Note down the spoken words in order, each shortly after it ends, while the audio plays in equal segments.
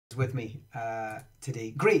with me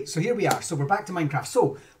today. Great, so here we are. So we're back to Minecraft.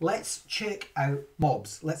 So let's check out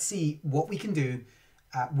mobs. Let's see what we can do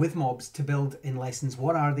with mobs to build in lessons.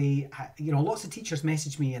 What are they? You know, lots of teachers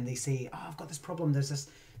message me and they say, oh, I've got this problem. There's this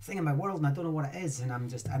thing in my world and I don't know what it is. And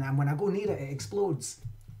and when I go near it, it explodes.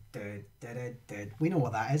 We know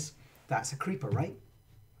what that is. That's a creeper, right?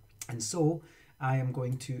 And so I am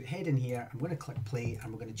going to head in here. I'm going to click play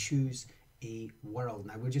and we're going to choose a world.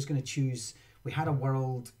 Now we're just going to choose, we had a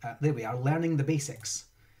world, there we are, learning the basics.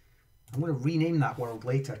 I'm going to rename that world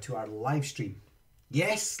later to our live stream.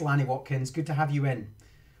 Yes, Lanny Watkins, good to have you in.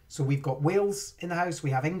 So we've got Wales in the house, we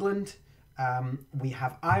have England, we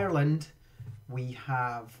have Ireland, we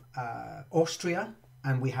have Austria,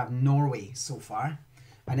 and we have Norway so far.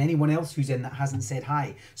 And anyone else who's in that hasn't said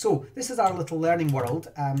hi. So this is our little learning world.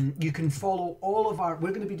 You can follow all of our,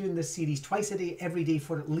 we're going to be doing this series twice a day, every day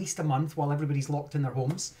for at least a month while everybody's locked in their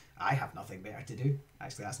homes. I have nothing better to do.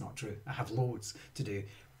 Actually, that's not true. I have loads to do.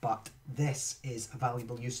 But this is a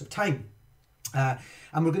valuable use of time. And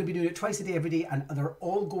we're going to be doing it twice a day, every day, and they're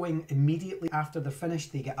all going immediately after they're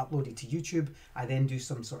finished. They get uploaded to YouTube. I then do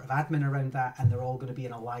some sort of admin around that, and they're all going to be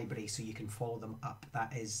in a library, so you can follow them up.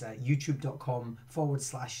 That is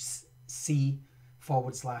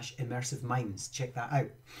youtube.com/c/immersive minds. Check that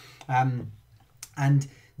out. And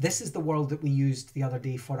this is the world that we used the other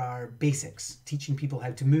day for our basics, teaching people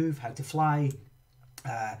how to move, how to fly,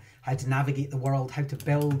 how to navigate the world, how to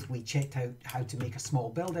build. We checked out how to make a small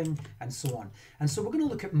building and so on. And so we're going to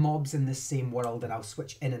look at mobs in this same world, and I'll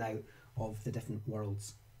switch in and out of the different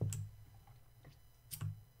worlds.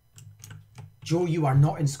 Joe, you are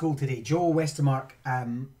not in school today. Joe Westermark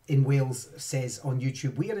in Wales says on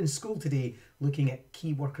YouTube, we are in school today looking at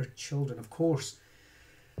key worker children, of course.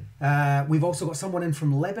 We've also got someone in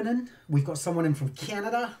from Lebanon. We've got someone in from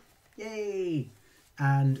Canada. Yay!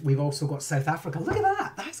 And we've also got South Africa. Look at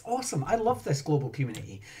that. That's awesome. I love this global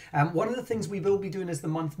community. One of the things we will be doing as the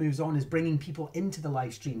month moves on is bringing people into the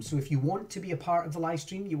live stream. So if you want to be a part of the live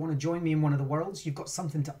stream, you want to join me in one of the worlds, you've got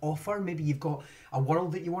something to offer. Maybe you've got a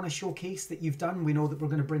world that you want to showcase that you've done. We know that we're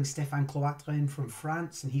going to bring Stéphane Cloître in from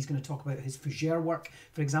France, and he's going to talk about his Fougère work.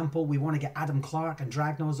 For example, we want to get Adam Clark and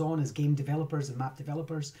Dragnos on as game developers and map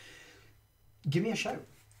developers. Give me a shout.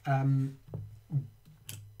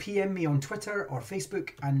 PM me on Twitter or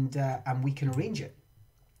Facebook, and we can arrange it.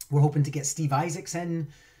 We're hoping to get Steve Isaacs in,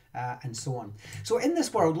 and so on. So in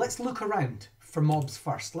this world, let's look around for mobs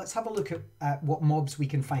first. Let's have a look at what mobs we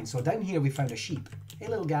can find. So down here we found a sheep. Hey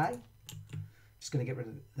little guy. Just going to get rid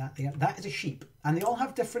of that there. That is a sheep. And they all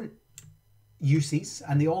have different uses,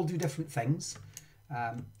 and they all do different things.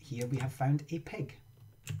 Here we have found a pig.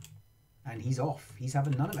 And he's off. He's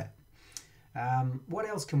having none of it. What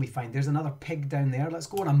else can we find? There's another pig down there. Let's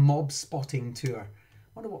go on a mob spotting tour.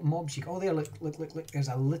 Wonder what mobs you... Oh, there, look. There's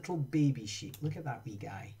a little baby sheep. Look at that wee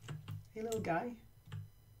guy. Hey, little guy.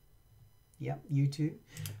 Yep, you too.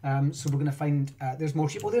 So we're going to find... there's more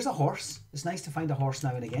sheep. Oh, there's a horse. It's nice to find a horse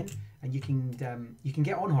now and again. And you can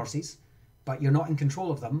get on horses, but you're not in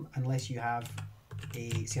control of them unless you have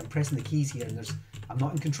a... See, I'm pressing the keys here, and I'm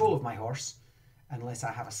not in control of my horse unless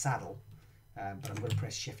I have a saddle. But I'm going to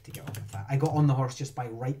press shift to get on with that. I got on the horse just by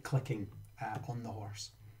right-clicking on the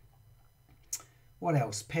horse. What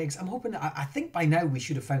else? Pegs. I'm hoping... I think by now we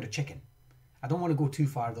should have found a chicken. I don't want to go too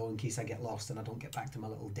far, though, in case I get lost and I don't get back to my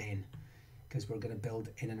little den, because we're going to build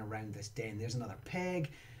in and around this den. There's another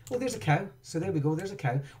peg. Oh, there's a cow. So there we go. There's a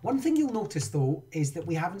cow. One thing you'll notice, though, is that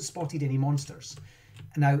we haven't spotted any monsters.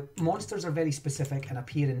 Now, monsters are very specific and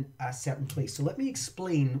appear in a certain place. So let me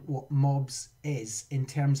explain what mobs is in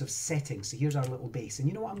terms of settings. So here's our little base. And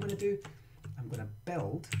you know what I'm going to do? I'm going to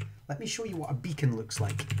build... Let me show you what a beacon looks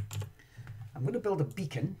like. I'm going to build a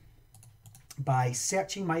beacon by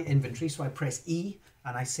searching my inventory. So I press E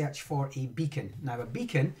and I search for a beacon. Now, a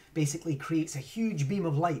beacon basically creates a huge beam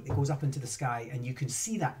of light that goes up into the sky, and you can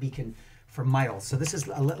see that beacon for miles. So this is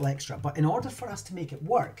a little extra, but in order for us to make it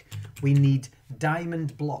work, we need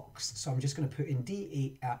diamond blocks. So I'm just going to put in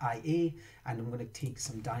DIA, and I'm going to take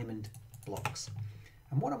some diamond blocks.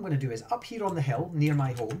 And what I'm going to do is up here on the hill near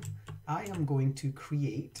my home, I am going to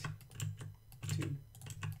create 2,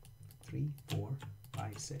 3, 4,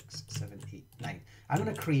 5, 6, 7, 8, 9. I'm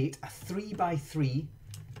going to create a 3x3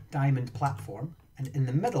 diamond platform, and in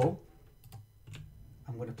the middle,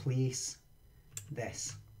 I'm going to place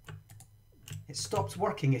this. It stops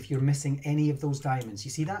working if you're missing any of those diamonds.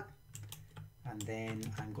 You see that? And then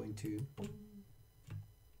I'm going to...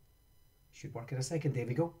 Should work in a second. There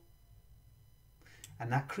we go.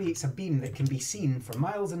 And that creates a beam that can be seen for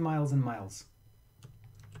miles and miles and miles.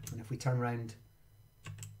 And if we turn around,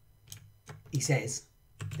 he says,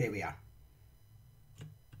 there we are.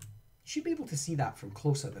 should be able to see that from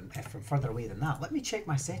from further away than that. Let me check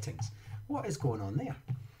my settings. What is going on there?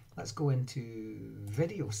 Let's go into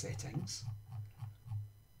video settings.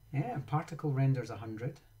 Yeah, particle renders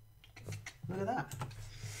 100. Look at that.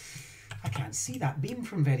 I can't see that beam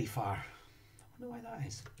from very far. I wonder why that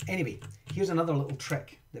is. Anyway, here's another little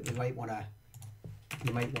trick that you might want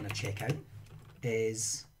to check out.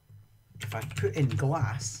 Is if I put in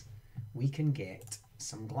glass, we can get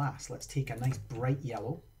some glass. Let's take a nice bright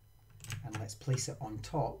yellow and let's place it on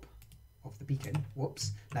top of the beacon.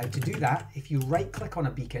 Whoops. Now to do that, if you right click on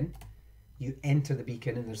a beacon, you enter the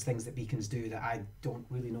beacon, and there's things that beacons do that I don't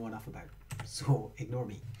really know enough about. So ignore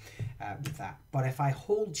me with that. But if I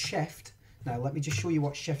hold shift, now let me just show you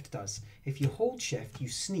what shift does. If you hold shift, you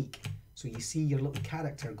sneak. So you see your little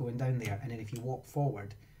character going down there, and then if you walk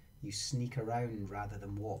forward, you sneak around rather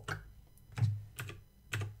than walk.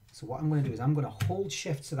 So what I'm going to do is I'm going to hold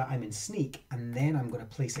shift so that I'm in sneak, and then I'm going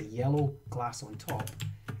to place a yellow glass on top,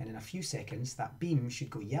 and in a few seconds that beam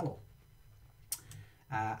should go yellow.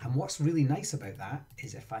 And what's really nice about that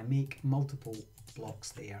is if I make multiple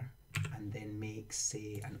blocks there and then make,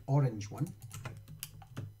 say, an orange one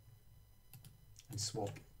and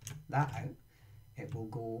swap that out, it will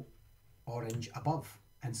go orange above.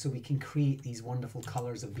 And so we can create these wonderful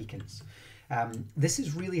colors of beacons. This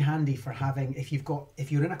is really handy for having, if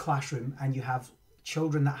you're in a classroom and you have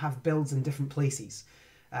children that have builds in different places.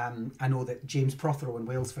 I know that James Prothero in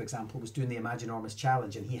Wales, for example, was doing the Imaginormous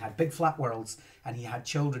Challenge, and he had big flat worlds, and he had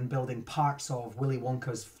children building parts of Willy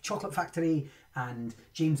Wonka's chocolate factory and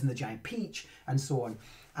James and the Giant Peach and so on.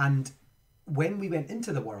 And when we went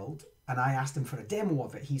into the world and I asked him for a demo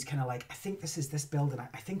of it, he's kind of like, I think this is this build, and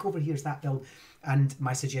I think over here is that build. And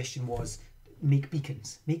my suggestion was, make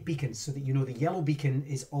beacons so that you know the yellow beacon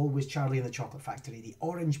is always Charlie and the Chocolate Factory, the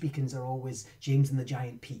orange beacons are always James and the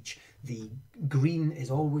Giant Peach, the green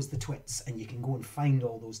is always the Twits, and you can go and find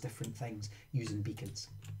all those different things using beacons.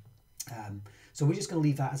 So we're just going to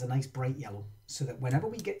leave that as a nice bright yellow so that whenever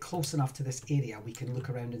we get close enough to this area, we can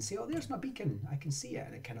look around and say, oh, there's my beacon, I can see it,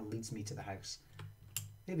 and it kind of leads me to the house.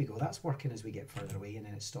 There we go, that's working as we get further away, and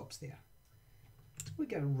then it stops there. So we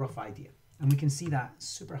get a rough idea, and we can see that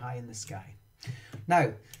super high in the sky.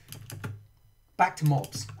 Now, back to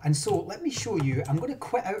mobs. And so let me show you, I'm going to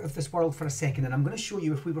quit out of this world for a second, and I'm going to show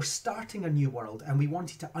you if we were starting a new world and we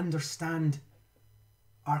wanted to understand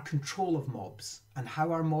our control of mobs and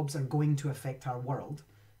how our mobs are going to affect our world,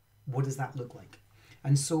 what does that look like?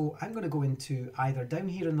 And so I'm going to go into either down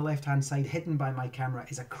here on the left hand side, hidden by my camera,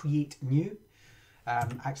 is a create new.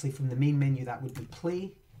 Actually from the main menu that would be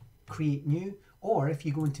play, create new, or if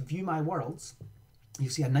you go into view my worlds, you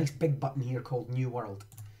see a nice big button here called New World.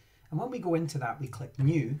 And when we go into that, we click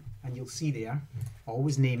New, and you'll see there,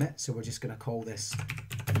 always name it. So we're just going to call this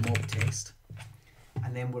Mob Test.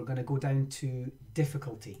 And then we're going to go down to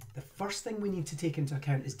difficulty. The first thing we need to take into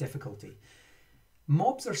account is difficulty.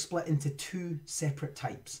 Mobs are split into two separate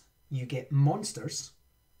types. You get monsters,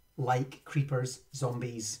 like creepers,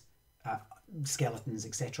 zombies, skeletons,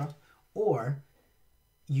 etc. Or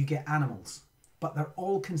you get animals. But they're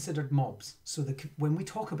all considered mobs. So when we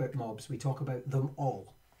talk about mobs, we talk about them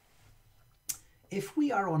all. If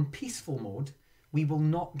we are on peaceful mode, we will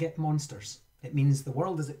not get monsters. It means the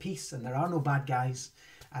world is at peace and there are no bad guys.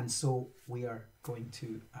 And so we're going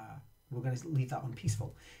to leave that on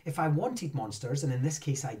peaceful. If I wanted monsters, and in this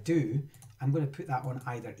case I do, I'm going to put that on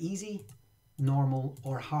either easy, normal,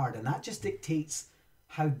 or hard. And that just dictates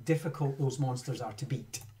how difficult those monsters are to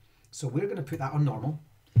beat. So we're going to put that on normal.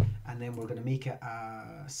 And then we're going to make it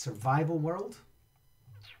a survival world.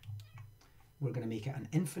 We're going to make it an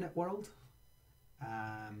infinite world.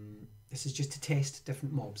 This is just to test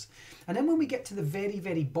different mobs. And then when we get to the very,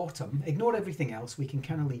 very bottom, ignore everything else, we can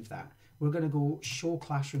kind of leave that. We're going to go show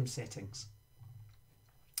classroom settings.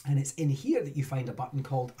 And it's in here that you find a button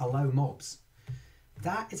called allow mobs.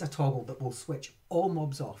 That is a toggle that will switch all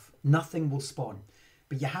mobs off. Nothing will spawn.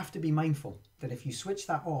 But you have to be mindful that if you switch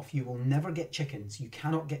that off, you will never get chickens. You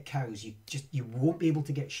cannot get cows. You won't be able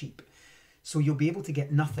to get sheep. So you'll be able to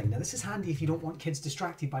get nothing. Now this is handy if you don't want kids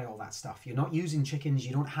distracted by all that stuff. You're not using chickens,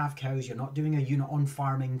 you don't have cows, you're not doing a unit on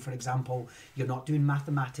farming, for example. You're not doing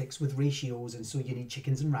mathematics with ratios, and so you need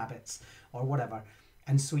chickens and rabbits or whatever.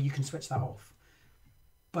 And so you can switch that off.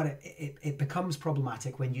 But it becomes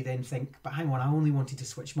problematic when you then think, but hang on, I only wanted to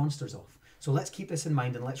switch monsters off. So let's keep this in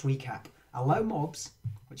mind and let's recap. Allow mobs,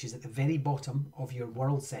 which is at the very bottom of your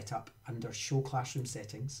world setup under show classroom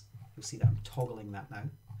settings. You'll see that I'm toggling that now.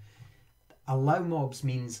 Allow mobs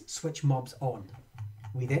means switch mobs on.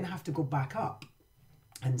 We then have to go back up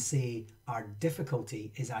and say our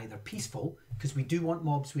difficulty is either peaceful, because we do want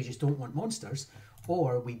mobs, we just don't want monsters,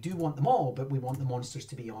 or we do want them all, but we want the monsters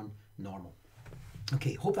to be on normal.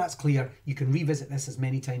 Okay, hope that's clear. You can revisit this as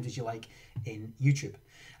many times as you like in YouTube.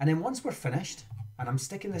 And then once we're finished, and I'm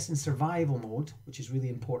sticking this in survival mode, which is really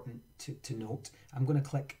important to note, I'm going to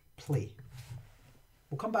click play.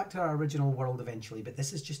 We'll come back to our original world eventually, but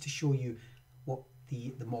this is just to show you what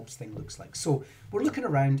the mobs thing looks like. So we're looking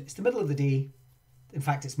around. It's the middle of the day. In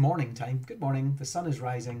fact, it's morning time. Good morning. The sun is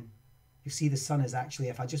rising. You see the sun is actually,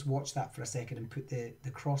 if I just watch that for a second and put the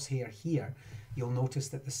crosshair here, you'll notice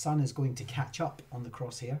that the sun is going to catch up on the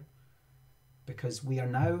crosshair, because we are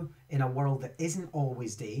now in a world that isn't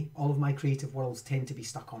always day. All of my creative worlds tend to be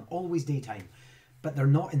stuck on always daytime, but they're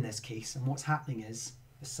not in this case. And what's happening is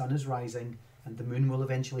the sun is rising and the moon will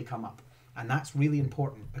eventually come up. And that's really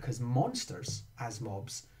important because monsters, as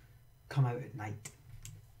mobs, come out at night.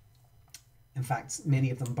 In fact,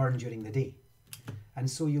 many of them burn during the day. And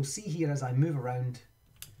so you'll see here as I move around,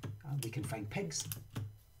 we can find pigs.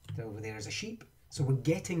 Over there is a sheep. So we're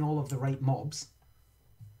getting all of the right mobs.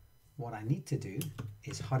 What I need to do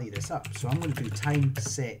is hurry this up. So I'm going to do time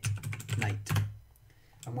set night.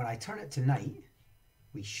 And when I turn it to night,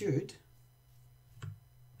 we should,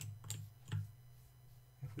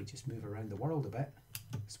 if we just move around the world a bit,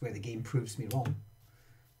 it's where the game proves me wrong,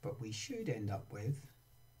 but we should end up with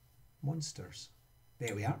monsters.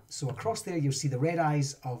 There we are. So across there you'll see the red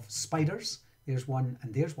eyes of spiders. There's one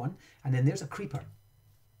and there's one. And then there's a creeper.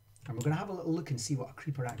 And we're going to have a little look and see what a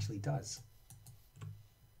creeper actually does.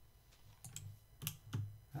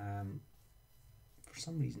 For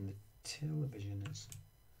some reason the television is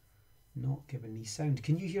not giving me sound.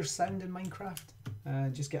 Can you hear sound in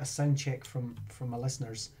Minecraft? Just get a sound check from my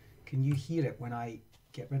listeners. Can you hear it when I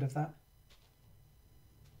get rid of that?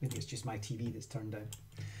 Maybe it's just my TV that's turned down.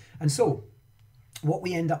 And so what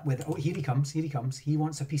we end up with, oh, here he comes, here he comes. He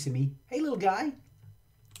wants a piece of me. Hey, little guy.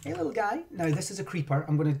 Hey, little guy. Now, this is a creeper.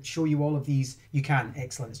 I'm going to show you all of these. You can.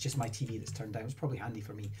 Excellent. It's just my TV that's turned down. It's probably handy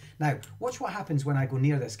for me. Now, watch what happens when I go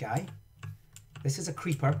near this guy. This is a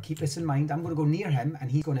creeper. Keep this in mind. I'm going to go near him and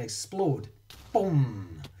he's going to explode.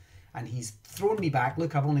 Boom. And he's thrown me back.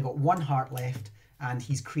 Look, I've only got one heart left and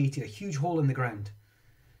he's created a huge hole in the ground.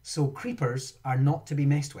 So creepers are not to be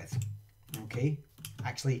messed with. Okay.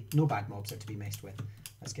 Actually, no bad mobs are to be messed with.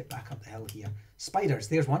 Let's get back up the hill here. Spiders.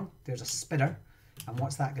 There's one. There's a spider. And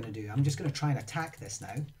what's that going to do? I'm just going to try and attack this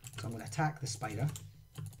now. So I'm going to attack the spider.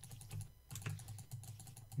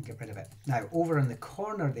 And get rid of it. Now, over in the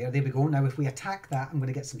corner there we go. Now, if we attack that, I'm going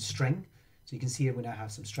to get some string. So you can see here we now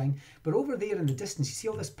have some string. But over there in the distance, you see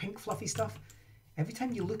all this pink fluffy stuff? Every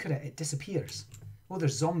time you look at it, it disappears. Oh,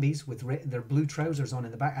 there's zombies with their blue trousers on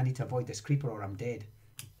in the back. I need to avoid this creeper or I'm dead.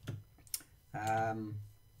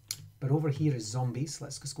 But over here is zombies.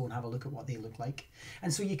 Let's just go and have a look at what they look like.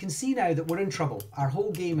 And so you can see now that we're in trouble. Our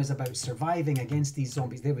whole game is about surviving against these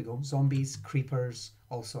zombies. There we go. Zombies, creepers,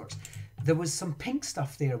 all sorts. There was some pink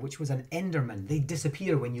stuff there, which was an enderman. They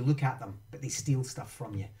disappear when you look at them, but they steal stuff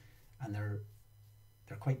from you. And they're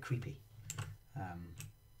quite creepy.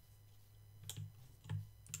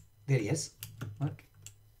 There he is. Look.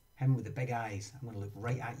 Him with the big eyes. I'm going to look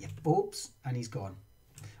right at you. Oops. And he's gone.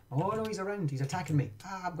 Oh no, he's around. He's attacking me.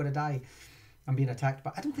 Ah, I'm going to die. I'm being attacked,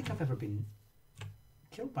 but I don't think I've ever been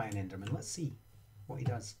killed by an enderman. Let's see what he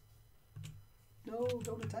does. No,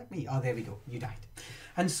 don't attack me. Oh, there we go. You died.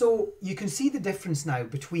 And so you can see the difference now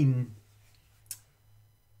between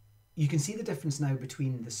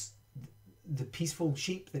this, the peaceful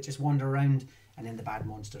sheep that just wander around and then the bad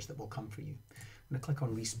monsters that will come for you. I'm going to click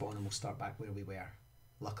on respawn and we'll start back where we were.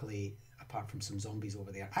 Luckily, apart from some zombies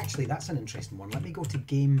over there. Actually, that's an interesting one. Let me go to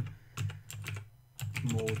game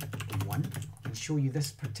mode 1 and show you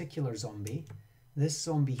this particular zombie. This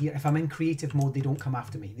zombie here, if I'm in creative mode, they don't come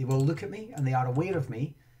after me. They will look at me and they are aware of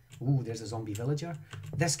me. Ooh, there's a zombie villager.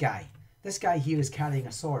 This guy here is carrying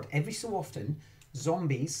a sword. Every so often,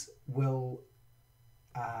 zombies will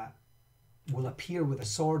appear with a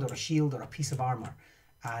sword or a shield or a piece of armor.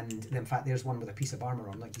 And in fact, there's one with a piece of armor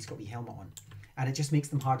on, like he's got the helmet on. And it just makes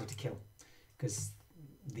them harder to kill because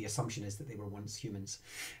the assumption is that they were once humans.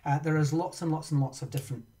 There is lots and lots and lots of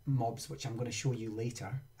different mobs, which I'm going to show you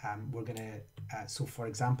later. We're going to, so for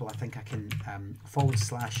example, I think I can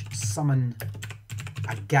 / summon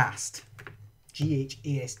a ghast,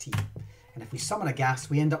 G-H-A-S-T. And if we summon a ghast,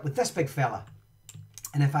 we end up with this big fella.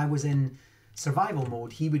 And if I was in survival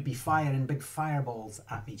mode, he would be firing big fireballs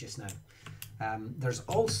at me just now. There's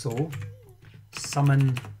also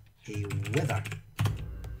summon a wither.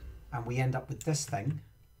 And we end up with this thing.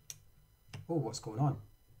 Oh, what's going on?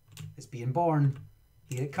 It's being born.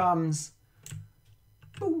 Here it comes.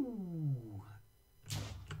 Ooh.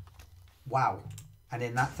 Wow. And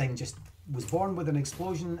then that thing just was born with an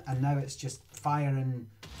explosion and now it's just fire and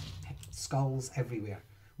skulls everywhere.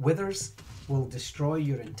 Withers will destroy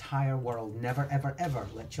your entire world. Never, ever, ever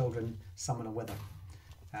let children summon a wither.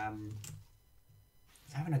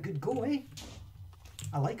 It's having a good go, eh?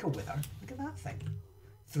 I like a wither. Look at that thing.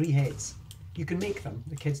 3 heads. You can make them.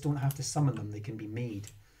 The kids don't have to summon them. They can be made.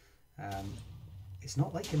 It's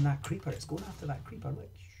not like in that creeper. It's going after that creeper. Look.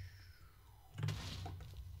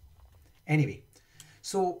 Anyway.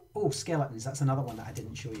 So, skeletons. That's another one that I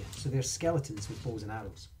didn't show you. So there's skeletons with bows and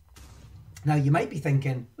arrows. Now, you might be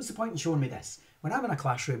thinking, what's the point in showing me this? When I'm in a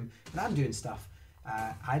classroom and I'm doing stuff,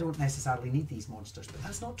 I don't necessarily need these monsters. But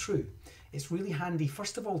that's not true. It's really handy,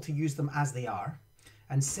 first of all, to use them as they are.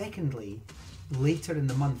 And secondly, later in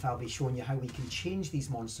the month, I'll be showing you how we can change these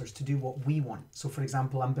monsters to do what we want. So, for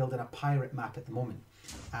example, I'm building a pirate map at the moment.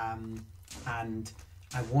 And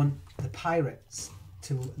I want the pirates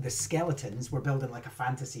the skeletons, we're building like a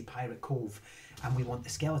fantasy pirate cove, and we want the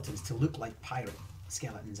skeletons to look like pirate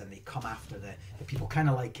skeletons, and they come after the people, kind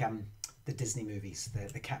of like the Disney movies,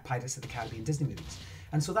 the Pirates of the Caribbean Disney movies.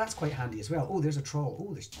 And so that's quite handy as well. Oh, there's a troll.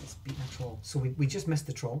 Oh, there's beating a troll. So we just missed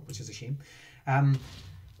the troll, which is a shame.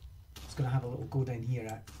 It's going to have a little go down here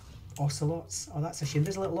at ocelots. Oh, that's a shame.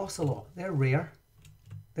 There's a little ocelot. They're rare.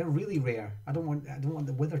 They're really rare. I don't want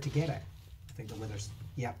the wither to get it. I think the wither's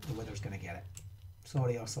going to get it.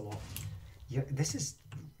 Sorry, ocelot. This is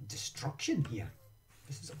destruction here.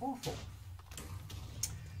 This is awful.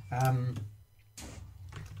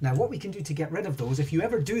 Now, what we can do to get rid of those, if you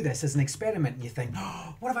ever do this as an experiment and you think,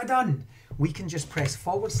 oh, what have I done? We can just press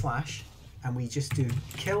 / and we just do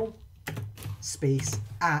kill space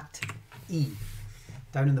at E.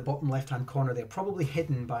 Down in the bottom left-hand corner there, probably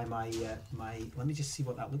hidden by my, let me just see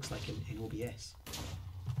what that looks like in OBS.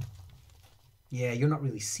 Yeah, you're not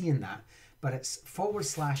really seeing that, but it's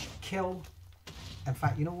 / kill. In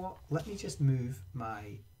fact, you know what? Let me just move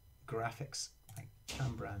my graphics, my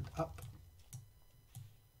cam brand up.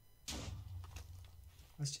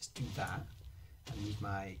 Let's just do that and move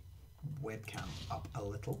my webcam up a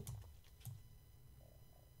little.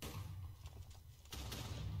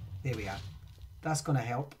 There we are. That's going to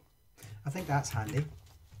help. I think that's handy.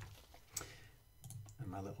 And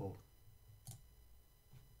my little...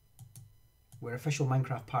 We're official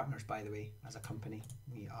Minecraft partners, by the way, as a company.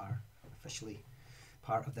 We are officially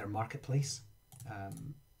part of their marketplace.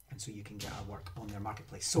 And so you can get our work on their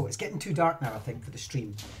marketplace. So it's getting too dark now, I think, for the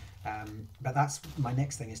stream. But that's my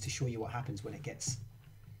next thing, is to show you what happens when it gets...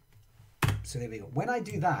 So there we go. When I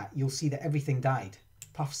do that, you'll see that everything died.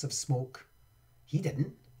 Puffs of smoke. He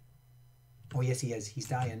didn't. Oh, yes, he is. He's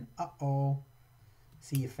dying. Uh-oh.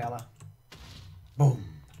 See you, fella. Boom.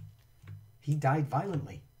 He died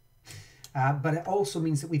violently. But it also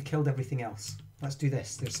means that we've killed everything else. Let's do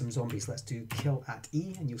this. There's some zombies. Let's do kill at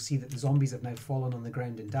E, and you'll see that the zombies have now fallen on the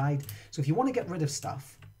ground and died. So if you want to get rid of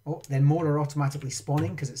stuff, then more are automatically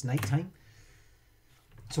spawning because it's nighttime.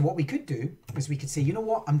 So what we could do is we could say, you know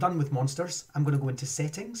what? I'm done with monsters. I'm going to go into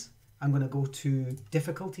settings. I'm going to go to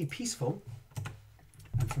difficulty peaceful.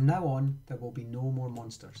 And from now on, there will be no more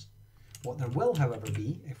monsters. What there will, however,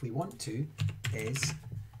 be, if we want to, is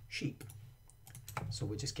sheep. So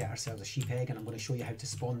we'll just get ourselves a sheep egg, and I'm going to show you how to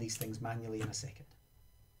spawn these things manually in a second.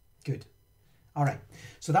 Good. All right.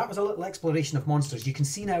 So that was a little exploration of monsters. You can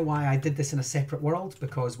see now why I did this in a separate world,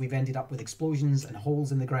 because we've ended up with explosions and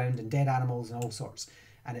holes in the ground and dead animals and all sorts.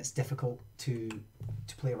 And it's difficult to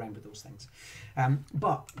play around with those things.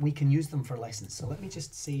 But we can use them for lessons. So let me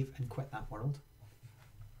just save and quit that world.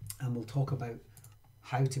 And we'll talk about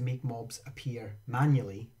how to make mobs appear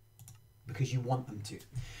manually because you want them to.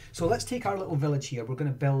 So let's take our little village here. We're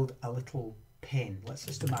going to build a little pen. Let's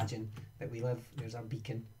just imagine that we live, there's our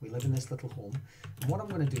beacon, we live in this little home. And what I'm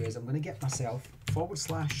going to do is I'm going to get myself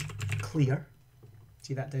 / clear.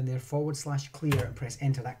 See that down there? / clear, and press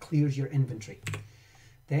enter. That clears your inventory.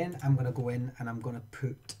 Then I'm going to go in and I'm going to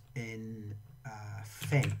put in a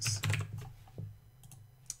fence.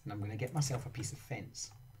 And I'm going to get myself a piece of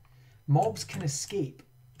fence. Mobs can escape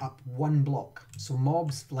up 1 block. So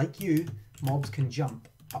mobs, like you, mobs can jump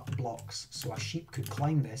up blocks. So a sheep could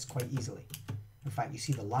climb this quite easily. In fact, you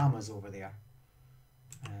see the llamas over there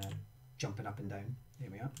jumping up and down. There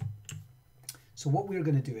we are. So what we're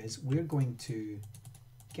going to do is we're going to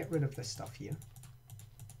get rid of this stuff here.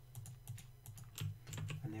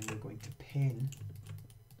 And then we're going to pen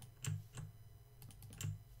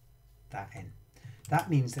that in. That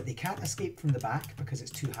means that they can't escape from the back because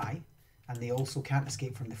it's too high. And they also can't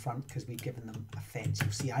escape from the front because we've given them a fence.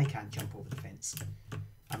 You'll see I can't jump over the fence.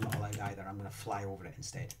 I'm not allowed either. I'm going to fly over it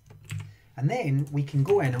instead. And then we can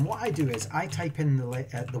go in, and what I do is I type in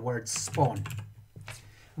the word spawn.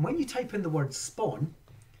 And And when you type in the word spawn,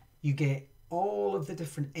 you get all of the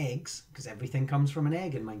different eggs, because everything comes from an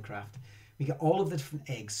egg in Minecraft. We get all of the different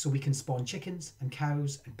eggs, so we can spawn chickens and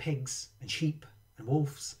cows and pigs and sheep and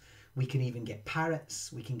wolves. We can even get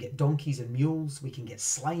parrots, we can get donkeys and mules, we can get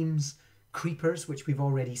slimes, creepers, which we've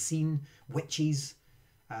already seen, witches,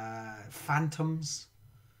 phantoms,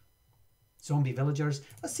 zombie villagers.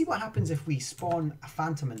 Let's see what happens if we spawn a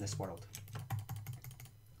phantom in this world.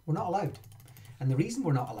 We're not allowed. And the reason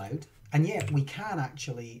we're not allowed, and yet we can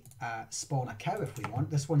actually spawn a cow if we want.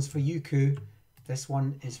 This one's for you, Koo. This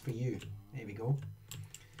one is for you. There we go.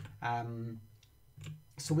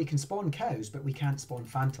 So we can spawn cows, but we can't spawn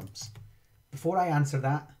phantoms. Before I answer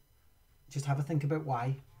that, just have a think about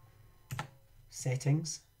why.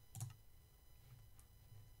 Settings.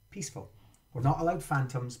 Peaceful. We're not allowed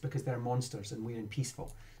phantoms because they're monsters and we're in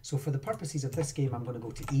peaceful. So for the purposes of this game, I'm going to go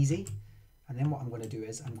to easy. And then what I'm going to do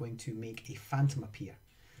is I'm going to make a phantom appear.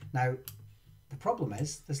 Now, the problem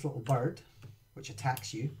is this little bird, which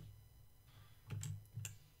attacks you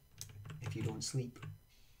if you don't sleep,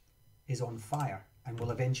 is on fire and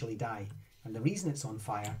will eventually die. And the reason it's on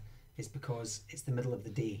fire is because it's the middle of the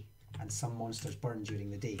day and some monsters burn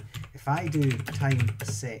during the day. If I do time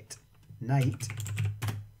set night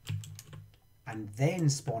and then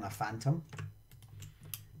spawn a phantom,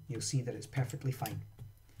 you'll see that it's perfectly fine.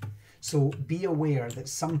 So be aware that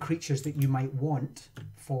some creatures that you might want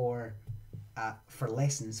for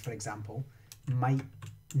lessons, for example, might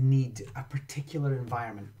need a particular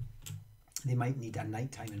environment. They might need a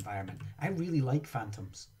nighttime environment. I really like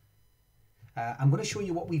phantoms. I'm going to show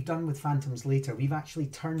you what we've done with phantoms later. We've actually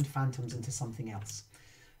turned phantoms into something else.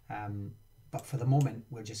 But for the moment,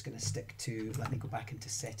 we're just going to stick to, let me go back into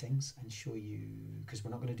settings and show you, because we're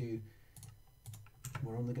not going to do,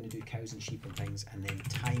 we're only going to do cows and sheep and things, and then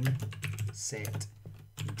time set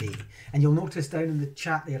day. And you'll notice down in the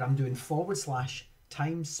chat there, I'm doing /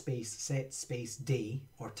 time space set space day,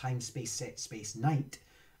 or time space set space night,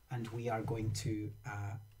 and we are going to,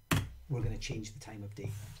 we're going to change the time of day.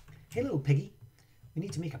 Hey little piggy, we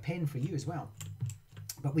need to make a pen for you as well.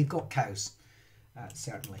 But we've got cows,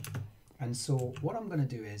 certainly. And so what I'm going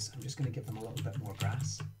to do is, I'm just going to give them a little bit more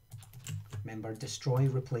grass. Remember, destroy,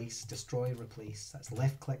 replace, destroy, replace. That's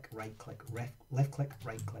left click, right click, left click,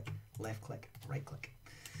 right click, left click, right click.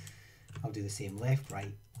 I'll do the same, left,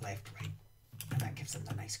 right, and that gives them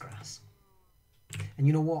the nice grass. And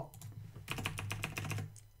you know what?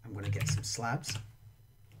 I'm going to get some slabs.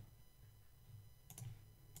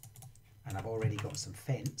 And I've already got some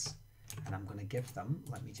fence, and I'm going to give them,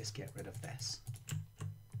 let me just get rid of this.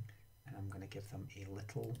 And I'm going to give them a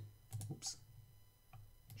little, oops,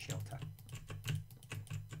 shelter.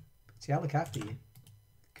 See, I'll look after you.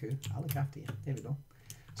 Cool, I'll look after you. There we go.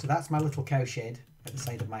 So that's my little cow shed at the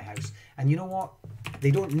side of my house. And you know what?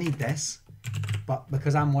 They don't need this, but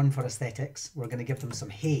because I'm one for aesthetics, we're going to give them some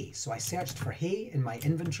hay. So I searched for hay in my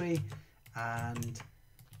inventory, and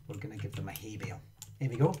we're going to give them a hay bale. There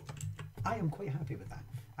we go. I am quite happy with that.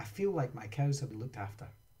 I feel like my cows have been looked after.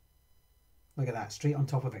 Look at that, straight on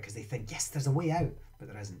top of it, because they think, yes, there's a way out, but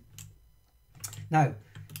there isn't. Now,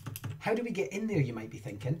 how do we get in there, you might be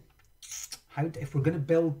thinking? If we're going to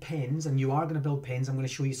build pens, and you are going to build pens, I'm going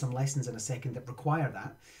to show you some lessons in a second that require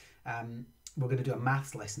that. We're going to do a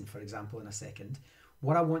maths lesson, for example, in a second.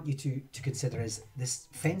 What I want you to consider is this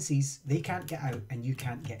fences, they can't get out and you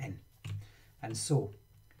can't get in. And so,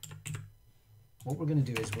 what we're going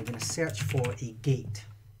to do is we're going to search for a gate.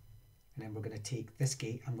 And then we're going to take this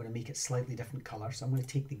gate, I'm going to make it slightly different colour. So I'm going to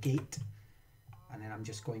take the gate, and then I'm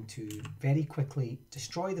just going to very quickly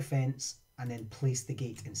destroy the fence and then place the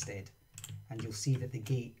gate instead. And you'll see that the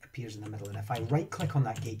gate appears in the middle. And if I right click on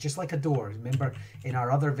that gate, just like a door, remember in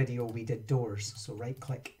our other video we did doors. So right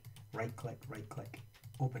click, right click, right click,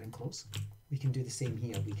 open and close. We can do the same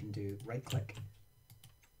here. We can do right click.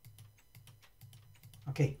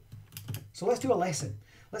 Okay, so let's do a lesson.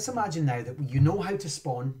 Let's imagine now that you know how to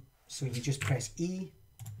spawn. So you just press E,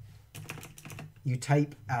 you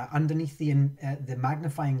type underneath the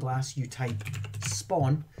magnifying glass, you type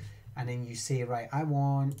spawn, and then you say, right, I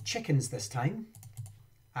want chickens this time,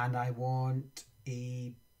 and I want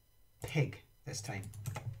a pig this time.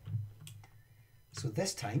 So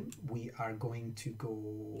this time we are going to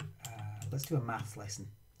go, let's do a math lesson.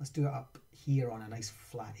 Let's do it up here on a nice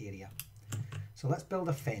flat area. So let's build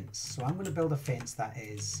a fence. So I'm going to build a fence that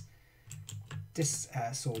is this,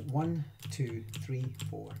 so 1, 2, 3,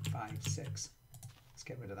 4, 5, 6. Let's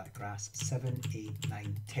get rid of that grass. 7, 8,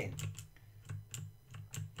 9, 10.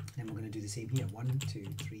 And we're going to do the same here. 1, 2,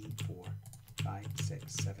 3, 4, 5,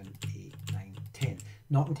 6, 7, 8, 9, 10.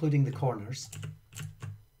 Not including the corners.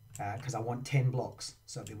 because I want 10 blocks.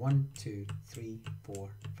 So it'll be 1, 2, 3, 4,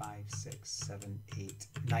 5, 6, 7, 8,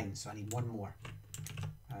 9. So I need one more.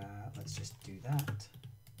 Let's just do that.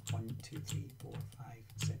 1, 2, 3, 4, 5,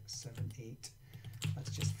 6, 7, 8.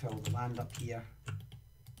 Let's just fill the land up here.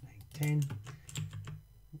 9, 10.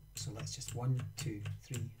 So let's just 1, 2,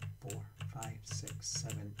 3, 4, 5, 6,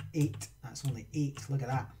 7, 8. That's only 8. Look at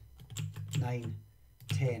that. 9,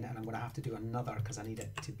 10, and I'm going to have to do another because I need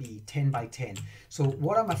it to be 10 by 10. So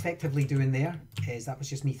what I'm effectively doing there is, that was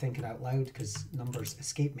just me thinking out loud because numbers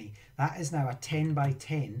escape me. That is now a 10 by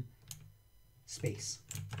 10 space,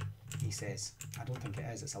 he says. I don't think it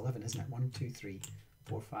is. It's 11, isn't it? 1, 2, 3,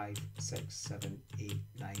 4, 5, 6, 7, 8,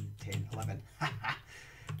 9, 10, 11.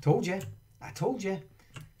 Told you. I told you.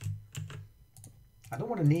 I don't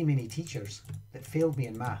want to name any teachers that failed me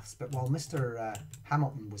in maths, but while Mr.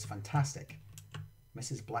 Hamilton was fantastic,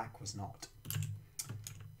 Mrs. Black was not.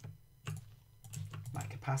 My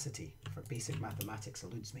capacity for basic mathematics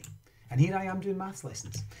eludes me. And here I am doing maths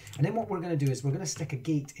lessons. And then what we're going to do is we're going to stick a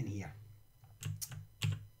gate in here.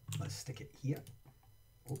 Let's stick it here.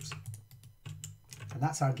 Oops. And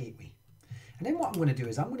that's our gateway. And then what I'm going to do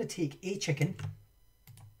is I'm going to take a chicken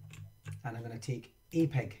and I'm going to take a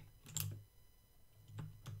pig.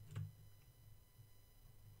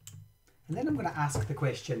 And then I'm going to ask the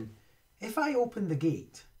question, if I open the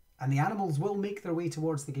gate, and the animals will make their way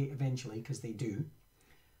towards the gate eventually, because they do,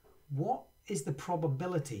 what is the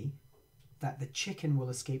probability that the chicken will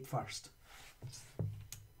escape first?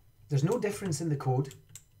 There's no difference in the code.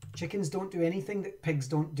 Chickens don't do anything that pigs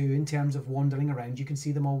don't do in terms of wandering around. You can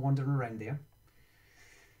see them all wandering around there.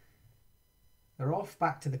 They're off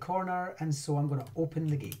back to the corner, and so I'm going to open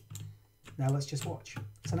the gate. Now let's just watch.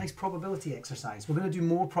 It's a nice probability exercise. We're going to do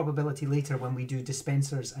more probability later when we do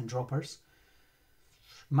dispensers and droppers.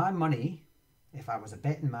 My money, if I was a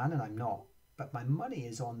betting man, and I'm not, but my money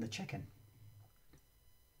is on the chicken.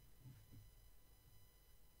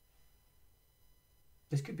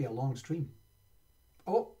 This could be a long stream.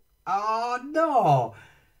 Oh no!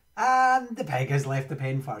 And the pig has left the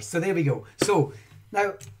pen first. So there we go. So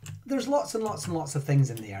now there's lots and lots and lots of things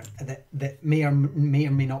in there that may or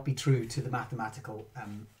may not be true to the mathematical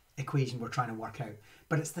equation we're trying to work out.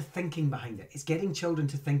 But it's the thinking behind it. It's getting children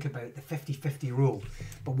to think about the 50-50 rule.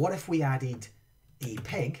 But what if we added a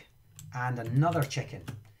pig and another chicken?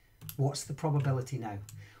 What's the probability now?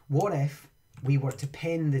 What if we were to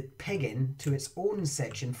pen the pig in to its own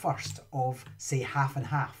section first of, say, half and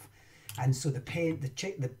half? And so the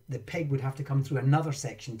pig would have to come through another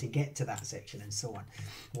section to get to that section, and so on.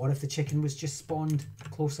 What if the chicken was just spawned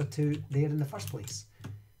closer to there in the first place?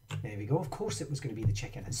 There we go. Of course it was going to be the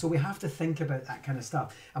chicken. And so we have to think about that kind of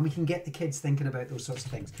stuff. And we can get the kids thinking about those sorts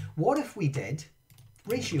of things. What if we did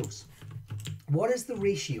ratios? What is the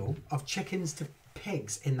ratio of chickens to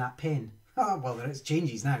pigs in that pen? Oh, well, it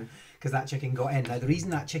changes now because that chicken got in. Now, the reason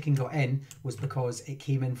that chicken got in was because it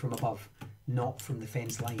came in from above, not from the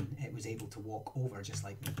fence line. It was able to walk over just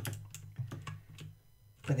like me.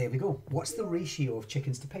 But there we go. What's the ratio of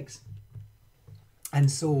chickens to pigs?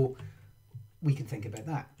 And so we can think about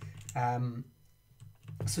that.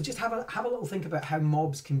 So just have a little think about how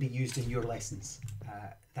mobs can be used in your lessons.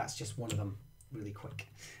 That's just one of them, really quick.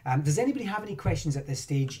 Does anybody have any questions at this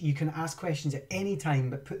stage? You can ask questions at any time,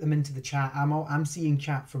 but put them into the chat. I'm seeing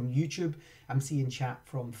chat from YouTube. I'm seeing chat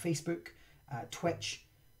from Facebook, Twitch,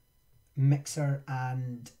 Mixer,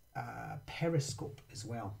 and Periscope as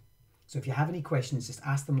well. So if you have any questions, just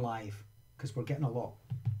ask them live, because we're getting a lot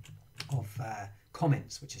of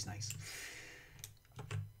comments, which is nice.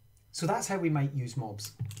 So that's how we might use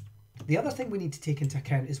mobs. The other thing we need to take into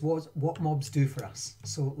account is what mobs do for us.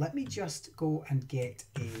 So let me just go and get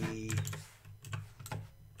a... In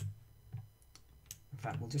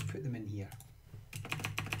fact, we'll just put them in here.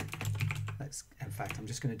 In fact, I'm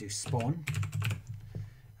just going to do spawn.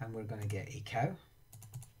 And we're going to get a cow.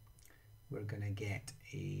 We're going to get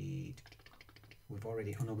a... We've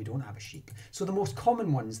already... Oh no, we don't have a sheep. So the most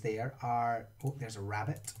common ones there are... Oh, there's a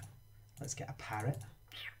rabbit. Let's get a parrot.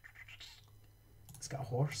 Let's get a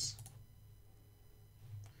horse.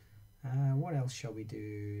 What else shall we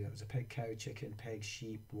do? That was a pig, cow, chicken, pig,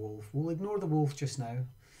 sheep, wolf. We'll ignore the wolf just now.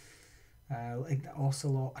 Like the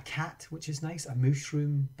ocelot, a cat, which is nice, a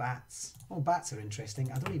mushroom, bats. Oh, bats are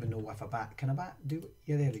interesting. I don't even know if a bat... Can a bat do it?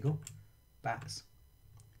 Yeah, there we go. Bats.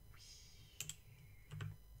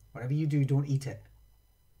 Whatever you do, don't eat it.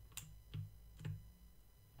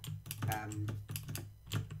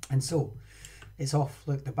 And so, it's off.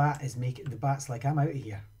 Look, the bat is making... The bat's like, I'm out of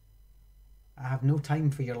here. I have no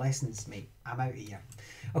time for your lessons, mate. I'm out of here.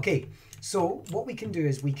 Okay, so what we can do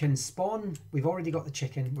is we can spawn, we've already got the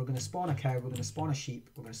chicken, we're going to spawn a cow, we're going to spawn a sheep,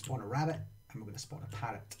 we're going to spawn a rabbit, and we're going to spawn a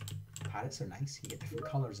parrot. Parrots are nice, you get different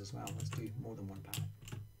colours as well. Let's do more than one parrot.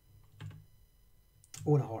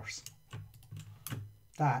 Oh, and a horse.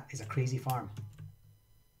 That is a crazy farm.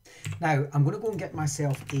 Now, I'm going to go and get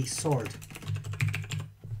myself a sword.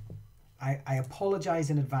 I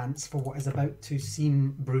apologise in advance for what is about to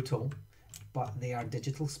seem brutal, but they are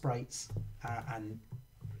digital sprites, and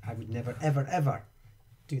I would never, ever, ever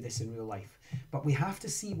do this in real life. But we have to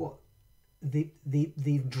see what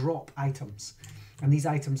they drop items. And these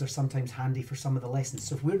items are sometimes handy for some of the lessons.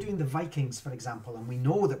 So if we're doing the Vikings, for example, and we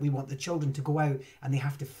know that we want the children to go out and they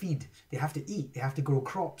have to feed, they have to eat, they have to grow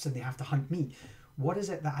crops, and they have to hunt meat, what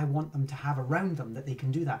is it that I want them to have around them that they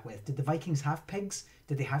can do that with? Did the Vikings have pigs?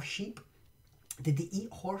 Did they have sheep? Did they eat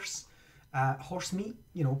horse meat?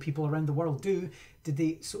 You know, people around the world do. Did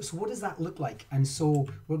they? So what does that look like? And so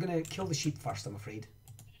we're going to kill the sheep first, I'm afraid.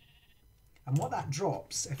 And what that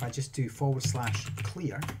drops, if I just do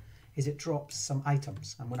 /clear, is it drops some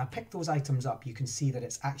items. And when I pick those items up, you can see that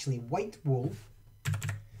it's actually white wool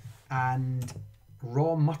and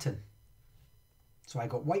raw mutton. So I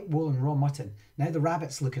got white wool and raw mutton. Now the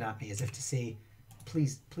rabbit's looking at me as if to say,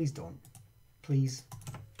 please, please don't. Please.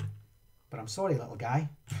 But I'm sorry, little guy.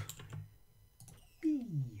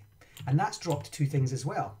 And that's dropped 2 things as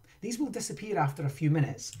well. These will disappear after a few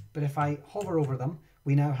minutes, but if I hover over them,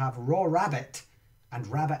 we now have raw rabbit and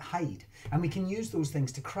rabbit hide. And we can use those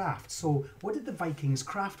things to craft. So what did the Vikings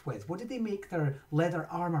craft with? What did they make their leather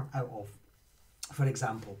armour out of, for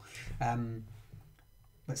example?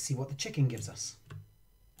 Let's see what the chicken gives us.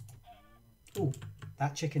 Oh,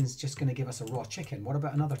 that chicken's just going to give us a raw chicken. What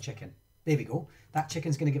about another chicken? There we go. That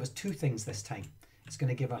chicken's going to give us 2 things this time. It's going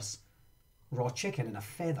to give us raw chicken and a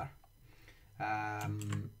feather.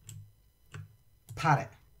 Parrot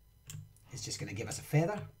is just going to give us a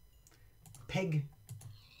feather. Pig,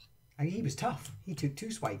 he was tough. He took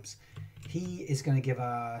 2 swipes. He is going to give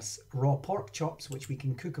us raw pork chops, which we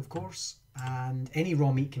can cook, of course. And any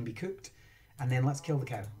raw meat can be cooked. And then let's kill the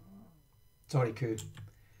cow. Sorry, coo.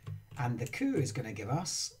 And the coo is going to give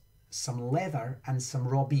us some leather and some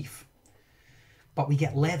raw beef. But we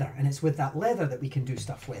get leather, and it's with that leather that we can do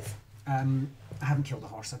stuff with. I haven't killed a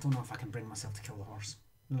horse. I don't know if I can bring myself to kill the horse.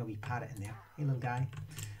 A little wee parrot in there. Hey, little guy.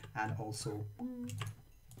 And also...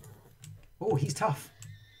 oh, he's tough.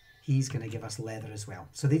 He's going to give us leather as well.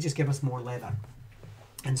 So they just give us more leather.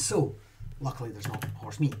 And so, luckily there's not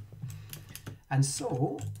horse meat. And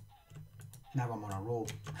so, now I'm on a roll.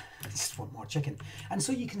 I just want more chicken. And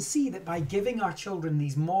so you can see that by giving our children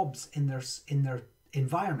these mobs in their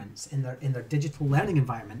environments, in their digital learning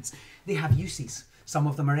environments, they have uses. Some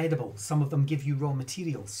of them are edible. Some of them give you raw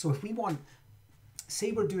materials. So if we want,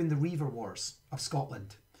 say we're doing the Reaver Wars of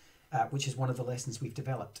Scotland, which is one of the lessons we've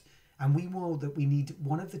developed, and we know that we need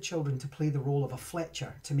one of the children to play the role of a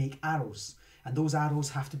fletcher to make arrows, and those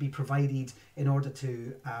arrows have to be provided in order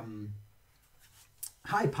to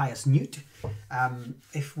hi Pious Newt,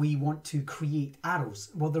 if we want to create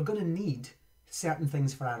arrows, well, they're going to need certain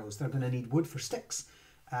things for arrows. They're going to need wood for sticks,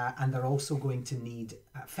 and they're also going to need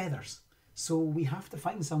feathers. So we have to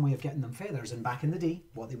find some way of getting them feathers. And back in the day,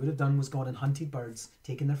 what they would have done was gone and hunted birds,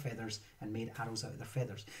 taken their feathers, and made arrows out of their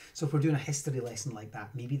feathers. So if we're doing a history lesson like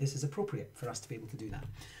that, maybe this is appropriate for us to be able to do that.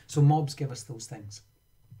 So mobs give us those things.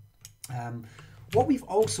 What we've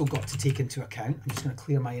also got to take into account, I'm just going to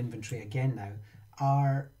clear my inventory again now,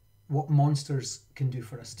 are what monsters can do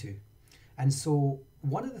for us too. And so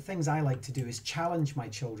one of the things I like to do is challenge my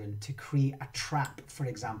children to create a trap, for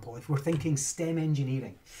example. If we're thinking STEM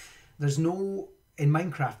engineering, there's no, in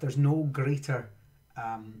Minecraft, there's no greater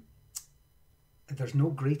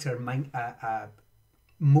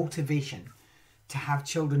motivation to have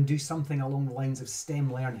children do something along the lines of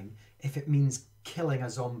STEM learning if it means killing a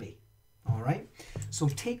zombie. All right. So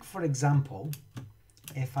take, for example,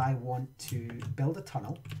 if I want to build a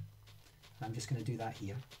tunnel, I'm just going to do that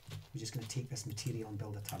here. I'm just going to take this material and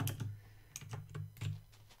build a tunnel.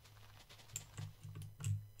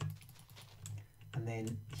 And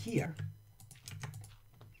then here,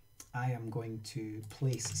 I am going to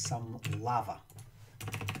place some lava.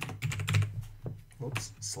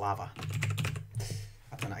 Oops, slava.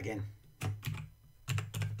 I've done it again. There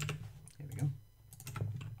we go.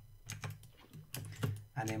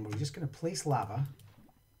 And then we're just going to place lava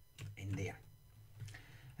in there.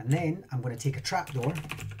 And then I'm going to take a trapdoor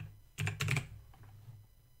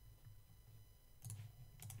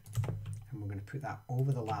and we're going to put that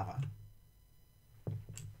over the lava.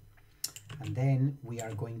 And then we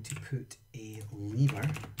are going to put a lever.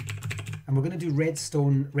 And we're going to do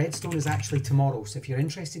redstone. Redstone is actually tomorrow. So if you're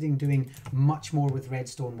interested in doing much more with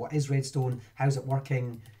redstone, what is redstone? How's it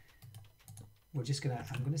working? We're just going to,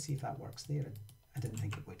 I'm going to see if that works there. I didn't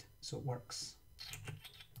think it would. So it works.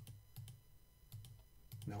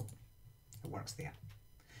 No, it works there.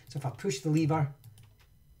 So if I push the lever,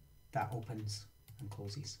 that opens and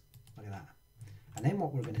closes. Look at that. And then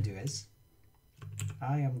what we're going to do is,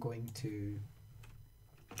 I am going to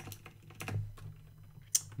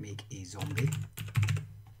make a zombie.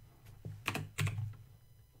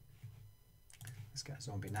 Let's get a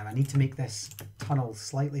zombie. Now I need to make this tunnel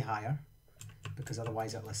slightly higher because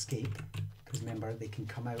otherwise it'll escape. Because remember, they can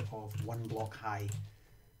come out of 1 block high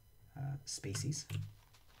spaces.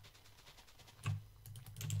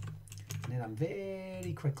 And then I'm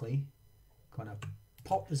very quickly going to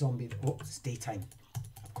pop the zombie. Oh, it's daytime,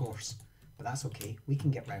 of course, but that's okay. We can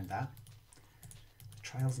get round that.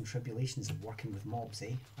 Trials and tribulations of working with mobs,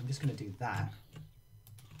 eh? I'm just going to do that.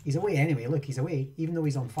 He's away anyway. Look, he's away. Even though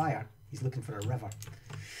he's on fire, he's looking for a river.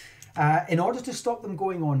 In order to stop them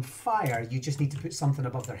going on fire, you just need to put something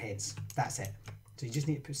above their heads. That's it. So you just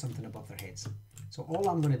need to put something above their heads. So all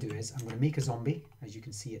I'm going to do is I'm going to make a zombie. As you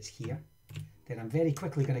can see, it's here. Then I'm very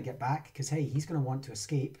quickly going to get back because, hey, he's going to want to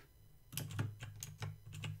escape.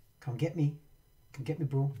 Come get me. Come get me,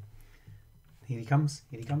 bro. Here he comes,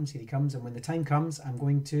 here he comes, here he comes. And when the time comes, I'm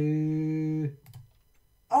going to...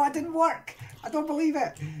 Oh, it didn't work. I don't believe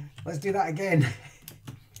it. Let's do that again.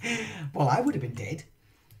 Well, I would have been dead.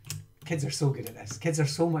 Kids are so good at this. Kids are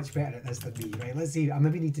so much better at this than me, right? Let's see. I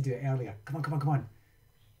maybe need to do it earlier. Come on, come on, come on.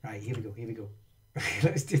 Right, here we go, here we go.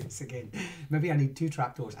 Let's do this again. Maybe I need 2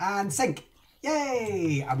 trapdoors. And sink.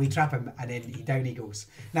 Yay! And we trap him, and then down he goes.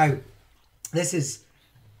 Now, this is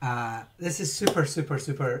super, super,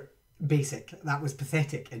 super basic. That was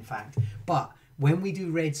pathetic, in fact. But when we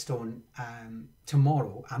do redstone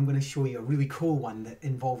tomorrow, I'm going to show you a really cool one that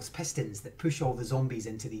involves pistons that push all the zombies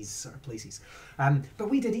into these sort of places. But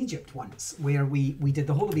we did Egypt once, where we did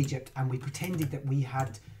the whole of Egypt, and we pretended that we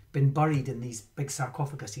had been buried in these big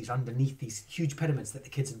sarcophaguses underneath these huge pyramids that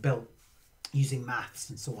the kids had built using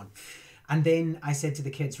maths and so on. And then I said to the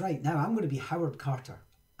kids, right, now I'm going to be Howard Carter.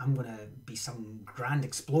 I'm going to be some grand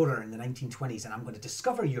explorer in the 1920s, and I'm going to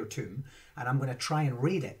discover your tomb, and I'm going to try and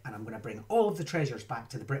raid it, and I'm going to bring all of the treasures back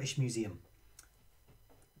to the British Museum.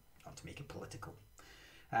 Not to make it political.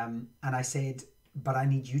 And I said, but I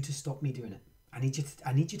need you to stop me doing it. I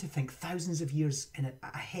need you to think thousands of years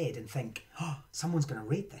ahead and think, oh, someone's going to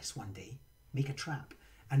raid this one day, make a trap.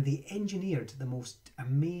 And they engineered the most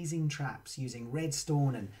amazing traps using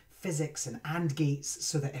redstone and physics and AND gates,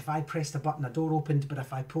 so that if I pressed a button, a door opened, but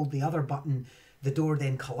if I pulled the other button, the door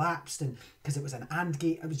then collapsed, and because it was an AND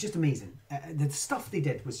gate. It was just amazing. The stuff they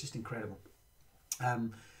did was just incredible.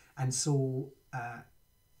 And so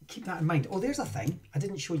keep that in mind. Oh, there's a thing. I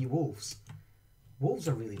didn't show you wolves. Wolves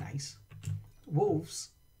are really nice. Wolves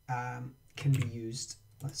can be used.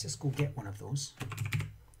 Let's just go get one of those.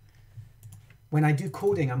 When I do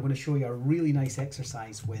coding, I'm going to show you a really nice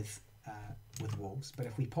exercise with wolves. But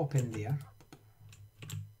if we pop in there,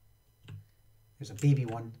 there's a baby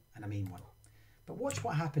one and a main one. But watch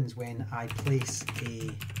what happens when I place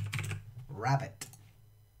a rabbit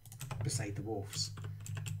beside the wolves.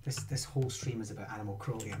 This whole stream is about animal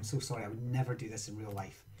cruelty. I'm so sorry. I would never do this in real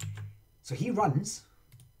life. So he runs.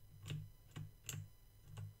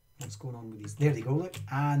 What's going on with these? There they go, look.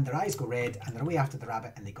 And their eyes go red, and they're away after the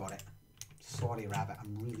rabbit, and they got it. Sorry, rabbit.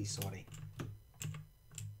 I'm really sorry.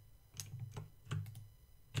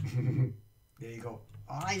 There you go.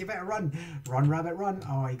 All right, you better run. Run, rabbit, run.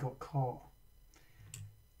 Oh, he got caught.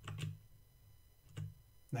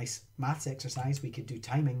 Nice maths exercise. We could do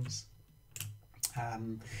timings.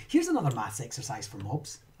 Here's another maths exercise for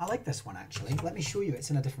mobs. I like this one, actually. Let me show you.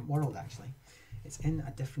 It's in a different world, actually. It's in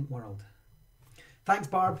a different world. Thanks,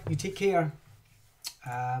 Barb. You take care.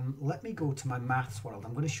 Let me go to my maths world.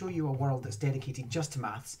 I'm going to show you a world that's dedicated just to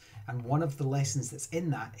maths, and one of the lessons that's in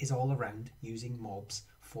that is all around using mobs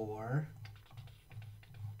for...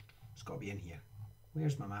 It's got to be in here.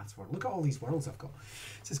 Where's my maths world? Look at all these worlds I've got.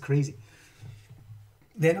 This is crazy.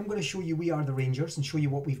 Then I'm going to show you We Are the Rangers and show you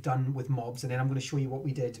what we've done with mobs, and then I'm going to show you what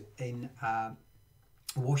we did in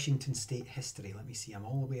Washington State history. Let me see. I'm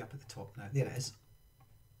all the way up at the top now. There it is.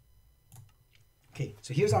 Okay,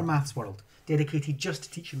 so here's our maths world, dedicated just to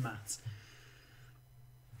teaching maths.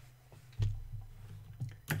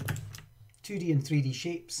 2D and 3D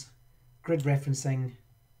shapes, grid referencing,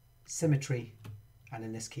 symmetry, and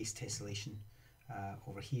in this case tessellation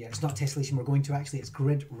over here. It's not tessellation we're going to, actually, it's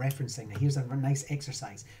grid referencing. Now here's a nice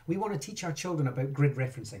exercise. We want to teach our children about grid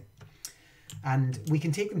referencing. And we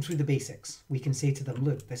can take them through the basics. We can say to them,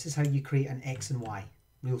 look, this is how you create an X and Y.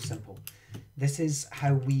 Real simple. This is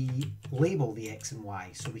how we label the X and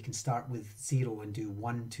Y. So we can start with 0 and do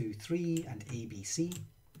 1, 2, 3 and A, B, C.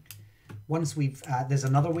 Once we've, there's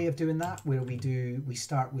another way of doing that where we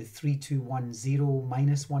start with 3, 2, 1, 0,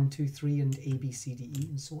 minus 1, 2, 3 and A, B, C, D, E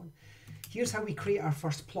and so on. Here's how we create our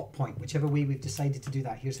first plot point. Whichever way we've decided to do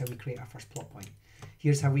that, here's how we create our first plot point.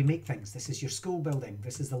 Here's how we make things. This is your school building.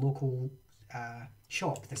 This is the local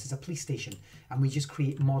shop. This is a police station. And we just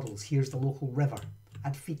create models. Here's the local river.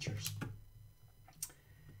 Add features.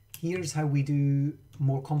 Here's how we do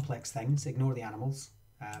more complex things. Ignore the animals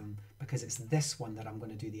because it's this one that I'm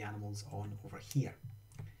going to do the animals on over here.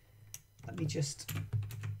 Let me just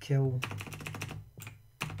kill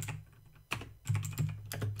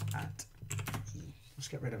at E. Let's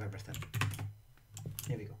get rid of everything.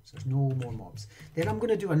 There we go. So there's no more mobs. Then I'm going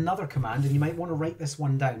to do another command, and you might want to write this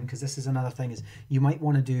one down because this is another thing. Is you might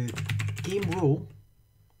want to do game rule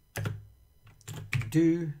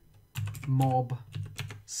do mob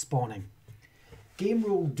spawning. Game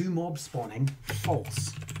rule do mob spawning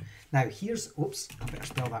false. Now here's, oops, I better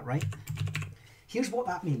spell that right. Here's what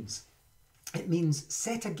that means. It means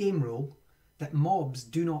set a game rule that mobs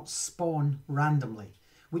do not spawn randomly,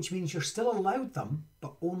 which means you're still allowed them,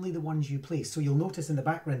 but only the ones you place. So you'll notice in the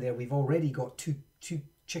background there, we've already got two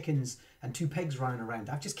chickens and 2 pigs running around.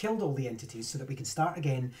 I've just killed all the entities so that we can start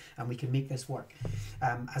again and we can make this work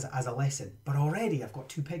as a lesson. But already I've got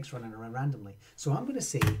 2 pigs running around randomly. So I'm going to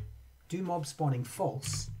say do mob spawning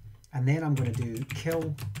false, and then I'm going to do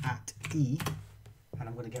kill at E, and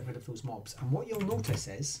I'm going to get rid of those mobs. And what you'll notice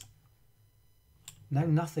is now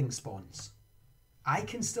nothing spawns. I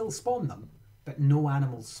can still spawn them, but no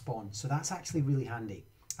animals spawn. So that's actually really handy.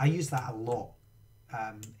 I use that a lot.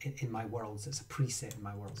 In my worlds, it's a preset in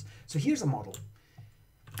my worlds. So here's a model,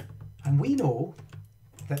 and we know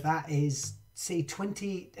that that is, say,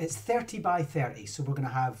 20. It's 30 by 30. So we're going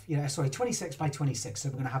to have, 26 by 26. So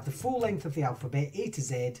we're going to have the full length of the alphabet, A to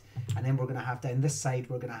Z, and then we're going to have down this side,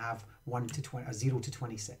 we're going to have 1 to 20, 0 to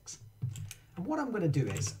 26. And what I'm going to do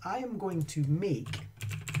is I am going to make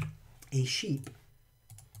a sheep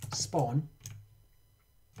spawn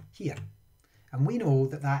here, and we know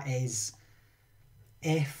that that is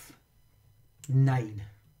F9.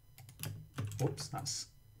 Oops, that's,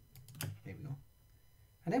 there we go.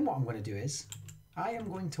 And then what I'm going to do is I am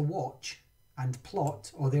going to watch and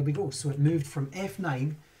plot, oh there we go, so it moved from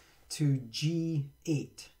F9 to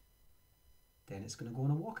G8. Then it's going to go on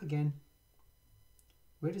a walk again.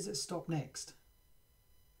 Where does it stop next?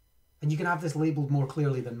 And you can have this labelled more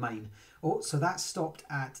clearly than mine. Oh, so that stopped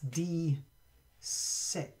at D6.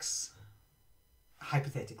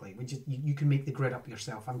 Hypothetically, you can make the grid up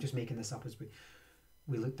yourself. I'm just making this up as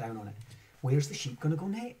we look down on it. Where's the sheep going to go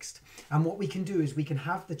next? And what we can do is we can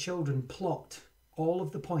have the children plot all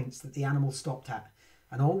of the points that the animal stopped at.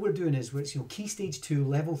 And all we're doing is, Key Stage 2,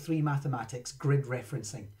 Level 3 Mathematics, grid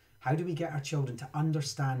referencing. How do we get our children to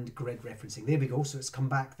understand grid referencing? There we go. So it's come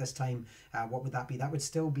back this time. What would that be? That would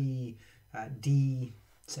still be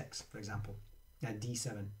D6, for example.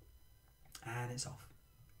 D7. And it's off.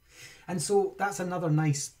 And so that's another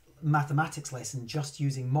nice mathematics lesson, just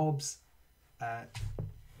using mobs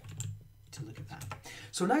to look at that.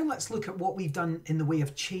 So now let's look at what we've done in the way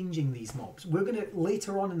of changing these mobs. We're going to,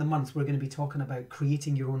 later on in the month, we're going to be talking about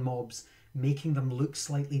creating your own mobs, making them look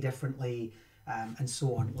slightly differently, and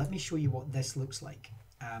so on. Let me show you what this looks like,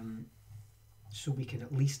 so we can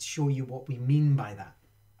at least show you what we mean by that.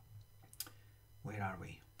 Where are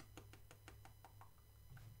we?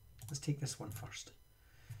 Let's take this one first.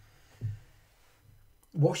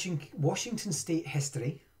 Washington State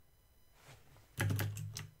history.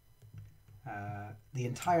 The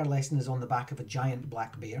entire lesson is on the back of a giant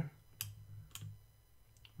black bear,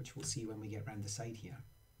 which we'll see when we get round the side here.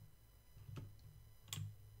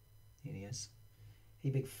 Here he is. Hey,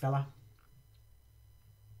 big fella.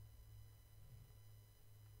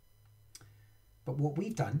 But what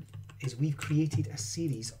we've done is we've created a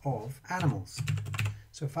series of animals.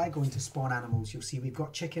 So if I go into spawn animals, you'll see we've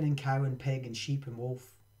got chicken and cow and pig and sheep and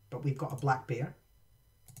wolf, but we've got a black bear.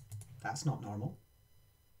 That's not normal.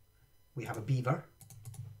 We have a beaver.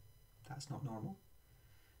 That's not normal.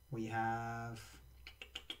 We have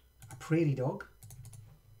a prairie dog,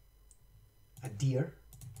 a deer.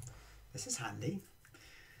 This is handy.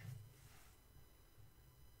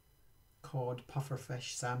 Cod,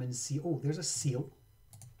 pufferfish, salmon, seal. Oh, there's a seal.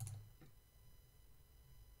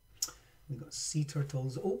 We've got sea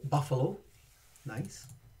turtles. Oh, buffalo. Nice.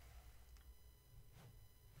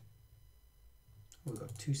 We've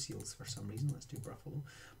got 2 seals for some reason. Let's do buffalo.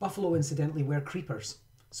 Buffalo, incidentally, were creepers.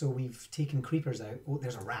 So we've taken creepers out. Oh,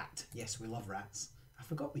 there's a rat. Yes, we love rats. I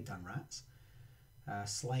forgot we'd done rats.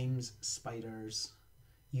 Slimes, spiders,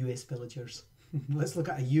 US villagers. Let's look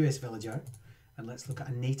at a US villager and let's look at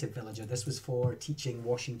a native villager. This was for teaching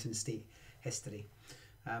Washington State history.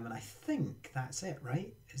 And I think that's it,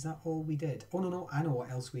 right? Is that all we did? Oh, no, I know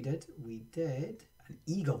what else we did. We did an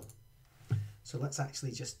eagle. So let's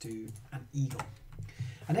actually just do an eagle.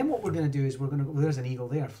 And then what we're going to do is we're going to, well, there's an eagle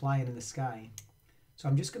there flying in the sky. So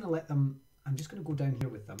I'm just going to let them, I'm just going to go down here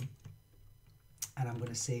with them. And I'm going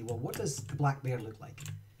to say, well, what does the black bear look like?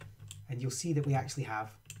 And you'll see that we actually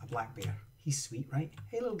have a black bear. He's sweet, right?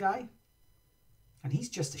 Hey, little guy. And he's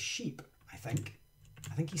just a sheep, I think.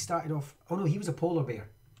 I think he started off... Oh, no, he was a polar bear.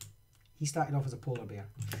 He started off as a polar bear.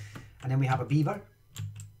 And then we have a beaver.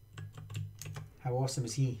 How awesome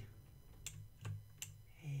is he?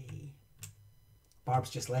 Hey. Barb's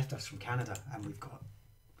just left us from Canada, and we've got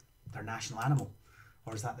their national animal.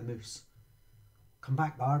 Or is that the moose? Come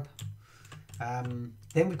back, Barb.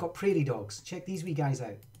 Then we've got prairie dogs. Check these wee guys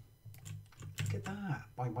out. Look at that.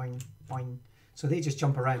 Boing, boing, boing. So they just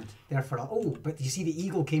jump around. There for a... Oh, but you see the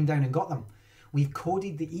eagle came down and got them. We've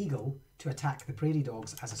coded the eagle to attack the prairie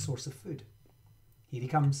dogs as a source of food. Here he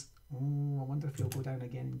comes. Oh, I wonder if he'll go down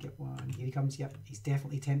again and get one. Here he comes. Yep, he's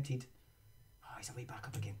definitely tempted. Oh, he's way back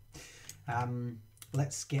up again.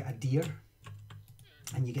 Let's get a deer.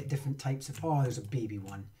 And you get different types of... Oh, there's a baby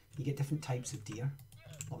one. You get different types of deer.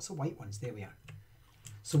 Lots of white ones. There we are.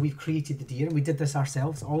 So we've created the deer, and we did this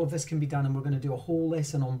ourselves. All of this can be done, and we're going to do a whole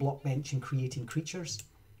lesson on Blockbench and creating creatures.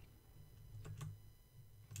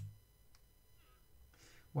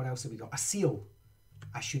 What else have we got? A seal.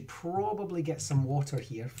 I should probably get some water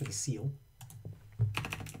here for the seal,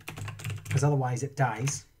 because otherwise it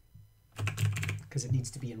dies, because it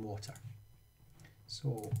needs to be in water.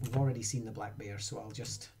 So we've already seen the black bear, so I'll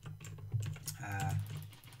just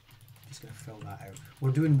going to fill that out.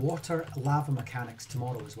 We're doing water lava mechanics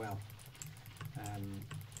tomorrow as well,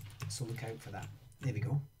 so look out for that. There we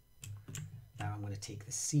go. Now I'm going to take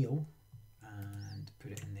the seal and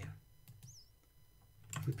put it in there.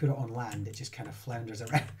 If we put it on land, it just kind of flounders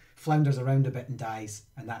around a bit and dies,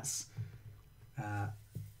 and that's a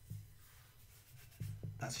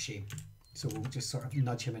shame. So we'll just sort of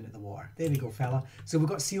nudge him into the water. There we go, fella. So we've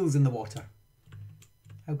got seals in the water.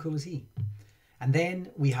 How cool is he? And then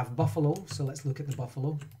we have buffalo. So let's look at the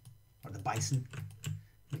buffalo, or the bison.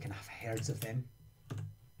 We can have herds of them.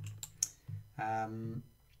 And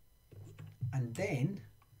then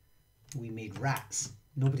we made rats.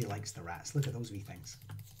 Nobody likes the rats. Look at those wee things.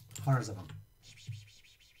 Hundreds of them.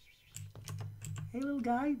 Hey, little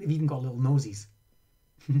guy. They've even got little noses.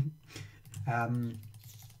 And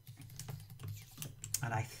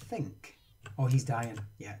I think... Oh, he's dying.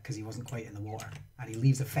 Yeah, because he wasn't quite in the water. And he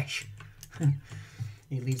leaves a fish.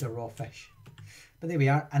 He leaves a raw fish. But there we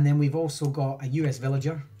are. And then we've also got a US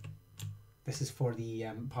villager. This is for the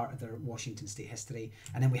part of the Washington State history.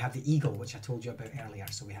 And then we have the eagle, which I told you about earlier.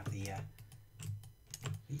 So we have the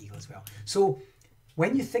eagle as well. So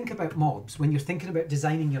when you think about mobs, when you're thinking about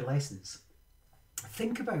designing your lessons,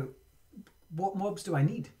 think about, what mobs do I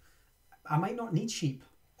need? I might not need sheep,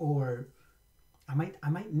 or I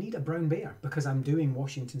might need a brown bear because I'm doing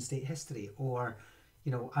Washington State history, or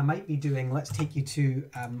you know, I might be doing, let's take you to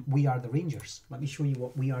We Are the Rangers. Let me show you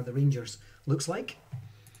what We Are the Rangers looks like.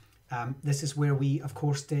 This is where we, of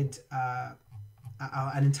course, did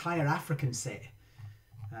an entire African set.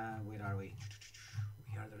 Where are we?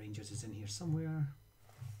 We Are the Rangers is in here somewhere.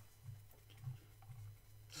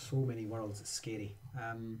 So many worlds, it's scary.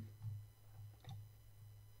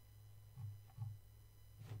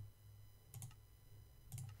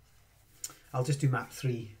 I'll just do map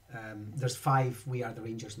 3. There's 5 We Are the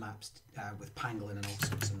Rangers maps with pangolin and all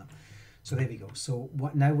sorts in them. So there we go. So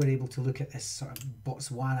what, now we're able to look at this sort of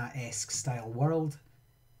Botswana-esque style world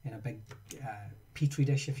in a big petri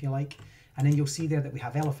dish, if you like. And then you'll see there that we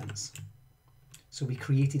have elephants. So we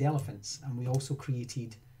created elephants, and we also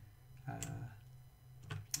created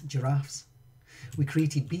giraffes. We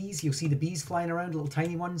created bees. You'll see the bees flying around, little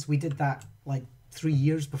tiny ones. We did that like 3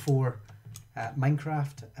 years before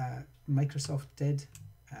Minecraft. Microsoft did.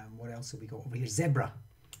 What else have we got over here? Zebra.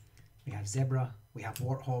 We have zebra. We have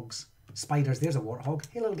warthogs. Spiders. There's a warthog.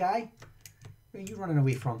 Hey, little guy. Where are you running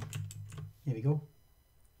away from? Here we go.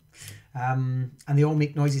 And they all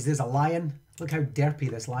make noises. There's a lion. Look how derpy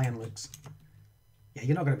this lion looks. Yeah,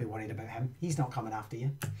 you're not going to be worried about him. He's not coming after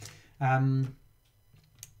you. It's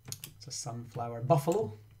a sunflower.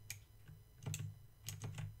 Buffalo.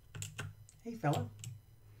 Hey, fella.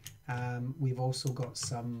 We've also got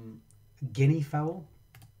some guinea fowl.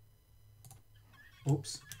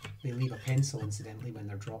 Oops, they leave a pencil incidentally when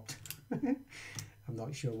they're dropped. I'm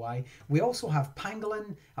not sure why. We also have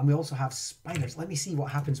pangolin and we also have spiders. Let me see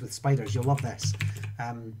what happens with spiders. You'll love this.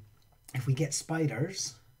 If we get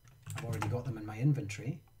spiders, I've already got them in my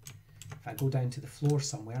inventory. If I go down to the floor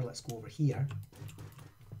somewhere, let's go over here.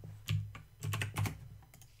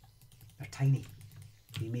 They're tiny.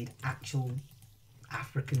 We made actual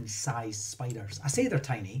African-sized spiders. I say they're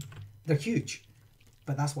tiny. They're huge.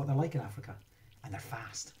 But that's what they're like in Africa. And they're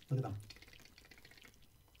fast. Look at them.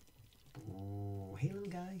 Oh, hey little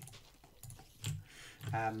guy.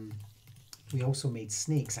 We also made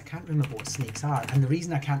snakes. I can't remember what snakes are. And the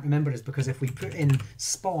reason I can't remember is because if we put in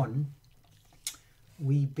spawn,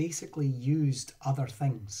 we basically used other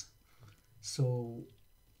things. So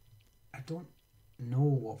I don't know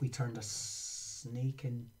what we turned a snake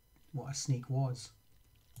in, what a snake was.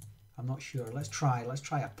 I'm not sure. Let's try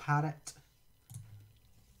a parrot.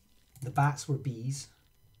 The bats were bees.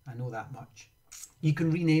 I know that much. You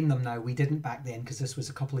can rename them now. We didn't back then because this was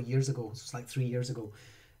a couple of years ago. It was like 3 years ago.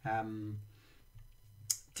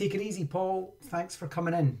 Take it easy, Paul. Thanks for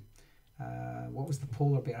coming in. What was the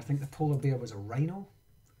polar bear? I think the polar bear was a rhino.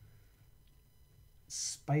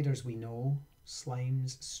 Spiders we know.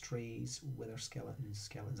 Slimes, strays, wither skeletons.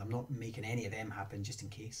 I'm not making any of them happen just in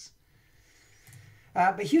case.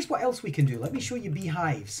 But here's what else we can do. Let me show you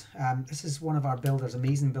beehives. This is one of our builders,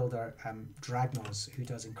 amazing builder, Dragnos, who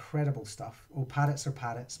does incredible stuff. Oh, parrots are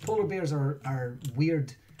parrots. Polar bears are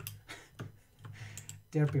weird,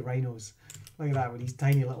 derpy rhinos. Look at that with his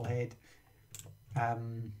tiny little head.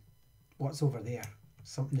 What's over there?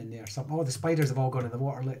 Something in there. Something. Oh, the spiders have all gone in the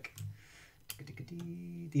water. Look.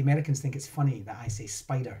 The Americans think it's funny that I say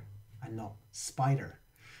spider and not spider.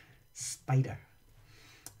 Spider.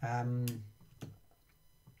 I'm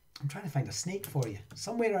trying to find a snake for you.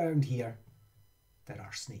 Somewhere around here there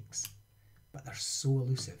are snakes, but they're so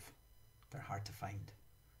elusive. They're hard to find.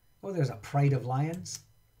 Oh, there's a pride of lions.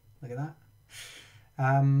 Look at that.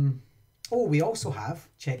 Oh, we also have,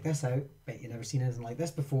 check this out. Bet you've never seen anything like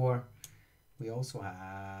this before. We also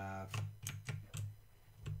have,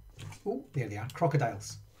 oh, there they are,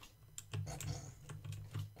 crocodiles.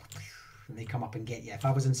 And they come up and get you. If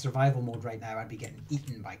I was in survival mode right now, I'd be getting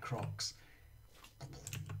eaten by crocs.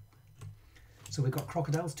 So we've got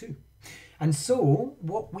crocodiles too. And so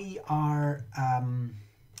what we are,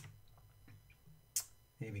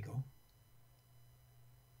 there we go.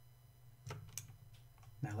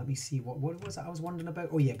 Now let me see, what was it I was wondering about?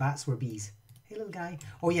 Oh yeah, bats were bees. Hey little guy.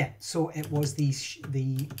 Oh yeah, so it was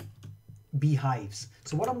the beehives.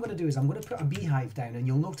 So what I'm going to do is I'm going to put a beehive down, and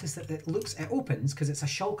you'll notice that it opens because it's a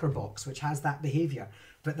shulker box which has that behavior,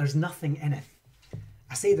 but there's nothing in it.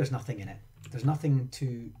 I say there's nothing in it. There's nothing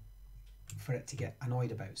for it to get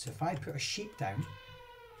annoyed about. So if I put a sheep down,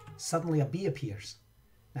 suddenly a bee appears.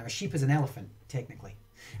 Now a sheep is an elephant technically,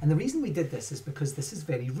 and the reason we did this is because this is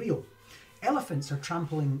very real. Elephants are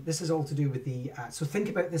trampling. This is all to do with the so think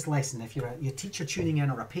about this lesson. If you're a teacher tuning in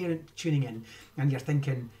or a parent tuning in and you're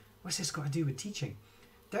thinking, what's this got to do with teaching?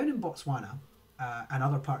 Down in Botswana and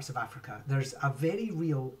other parts of Africa, there's a very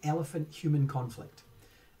real elephant-human conflict,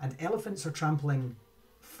 and elephants are trampling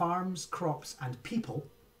farms, crops and people,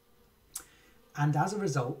 and as a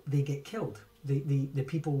result they get killed. The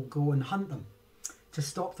people go and hunt them to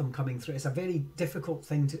stop them coming through. It's a very difficult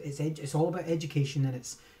thing to, it's all about education and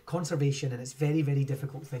it's conservation, and it's very, very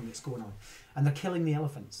difficult thing that's going on, and they're killing the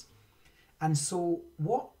elephants. And so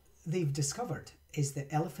what they've discovered is that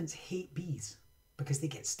elephants hate bees because they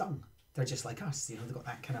get stung. They're just like us, you know, they've got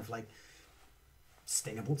that kind of like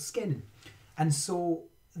stingable skin. And so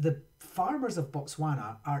the farmers of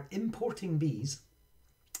Botswana are importing bees,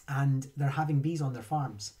 and they're having bees on their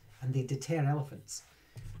farms, and they deter elephants.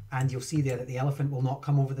 And you'll see there that the elephant will not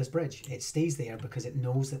come over this bridge. It stays there because it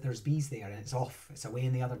knows that there's bees there, and it's off. It's away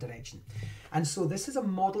in the other direction. And so this is a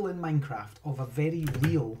model in Minecraft of a very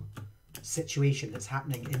real situation that's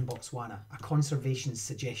happening in Botswana, a conservation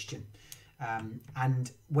suggestion.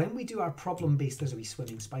 And when we do our problem-based, there's a wee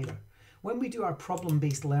swimming spider. When we do our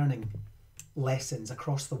problem-based learning lessons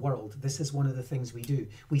across the world, this is one of the things we do.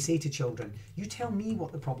 We say to children, you tell me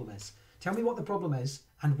what the problem is. Tell me what the problem is,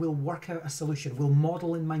 and we'll work out a solution. We'll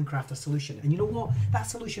model in Minecraft a solution. And you know what? That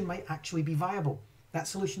solution might actually be viable. That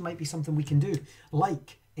solution might be something we can do.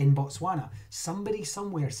 Like in Botswana, somebody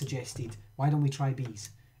somewhere suggested, why don't we try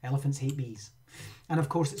bees? Elephants hate bees. And of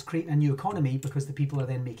course, it's creating a new economy because the people are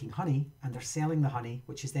then making honey, and they're selling the honey,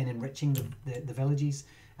 which is then enriching the villages,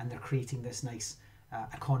 and they're creating this nice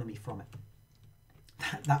economy from it.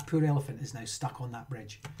 That poor elephant is now stuck on that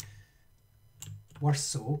bridge. Worse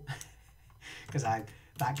so, because I'm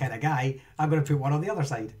that kind of guy, I'm going to put one on the other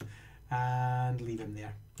side. and leave him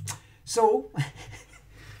there. So,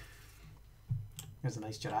 there's a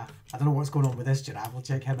nice giraffe. I don't know what's going on with this giraffe. We'll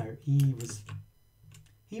check him out. He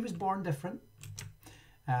was born different.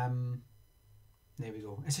 There we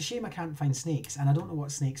go. It's a shame I can't find snakes, and I don't know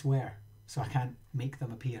what snakes were, so I can't make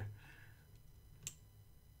them appear.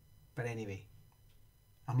 But anyway,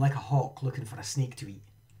 I'm like a hawk looking for a snake to eat.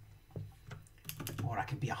 Or I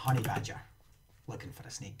could be a honey badger looking for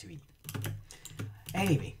a snake to eat.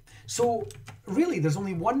 Anyway, so really there's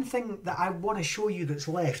only one thing that I want to show you that's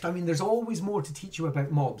left. I mean, there's always more to teach you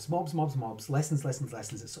about mobs. Mobs, lessons.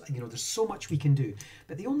 It's, you know, there's so much we can do.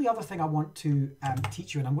 But the only other thing I want to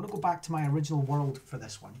teach you, and I'm going to go back to my original world for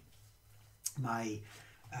this one, my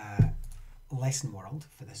lesson world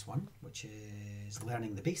for this one, which is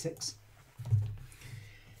learning the basics,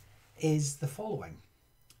 is the following.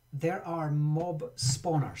 There are mob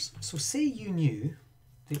spawners. So say you knew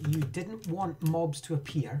that you didn't want mobs to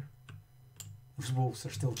appear. Those wolves are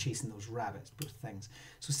still chasing those rabbits, poor things.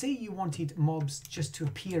 So say you wanted mobs just to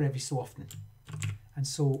appear every so often. And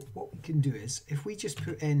so what we can do is, if we just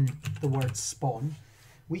put in the word spawn,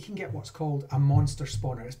 we can get what's called a monster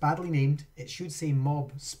spawner. It's badly named. It should say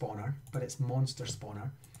mob spawner, but it's monster spawner.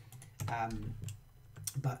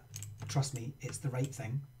 But trust me, it's the right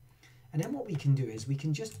thing. And then what we can do is we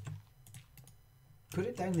can just put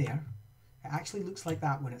it down there. It actually looks like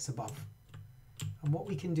that when it's above. And what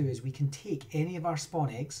we can do is we can take any of our spawn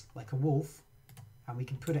eggs, like a wolf, and we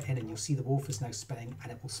can put it in, and you'll see the wolf is now spinning,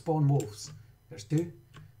 and it will spawn wolves. There's 2.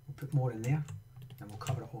 We'll put more in there, and we'll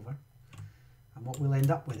cover it over. And what we'll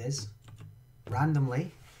end up with is,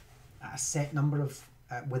 randomly, at a set number of,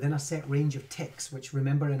 within a set range of ticks, which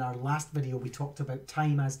remember in our last video we talked about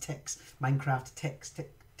time as ticks, Minecraft ticks,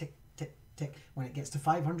 tick, tick, tick, tick. When it gets to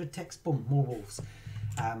 500 ticks, boom, more wolves.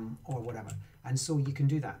 Or whatever. And so you can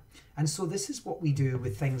do that. And so this is what we do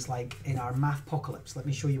with things like in our Mathpocalypse. Let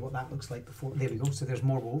me show you what that looks like before. There we go. So there's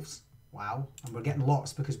more wolves. Wow. And we're getting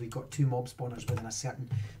lots because we've got 2 mob spawners within a certain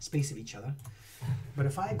space of each other. But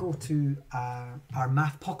if I go to our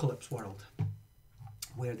Mathpocalypse world,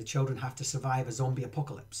 where the children have to survive a zombie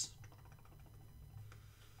apocalypse.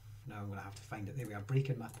 Now I'm going to have to find it. There we are.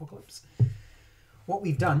 Breaking Mathpocalypse. What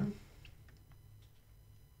we've done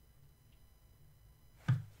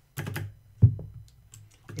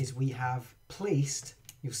is we have placed,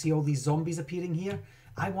 you'll see all these zombies appearing here.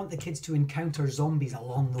 I want the kids to encounter zombies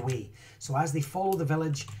along the way. So as they follow the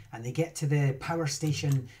village and they get to the power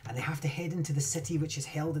station and they have to head into the city, which is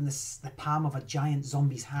held in the palm of a giant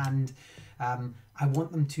zombie's hand, I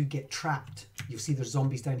want them to get trapped. You'll see there's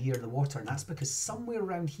zombies down here in the water, and that's because somewhere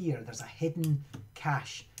around here there's a hidden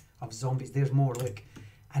cache of zombies. There's more, look.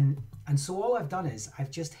 And so all I've done is I've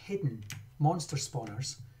just hidden monster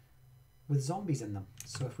spawners with zombies in them.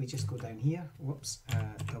 So if we just go down here, whoops,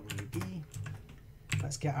 WD,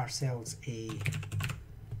 let's get ourselves a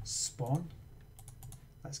spawn.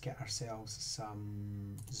 Let's get ourselves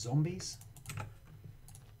some zombies.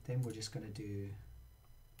 Then we're just going to do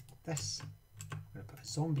this. I'm going to put a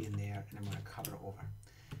zombie in there, and I'm going to cover it over.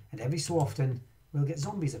 And every so often, we'll get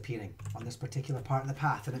zombies appearing on this particular part of the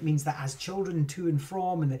path, and it means that as children to and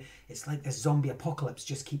from, and it's like this zombie apocalypse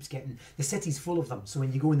just keeps getting, the city's full of them, so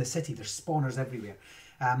when you go in the city there's spawners everywhere.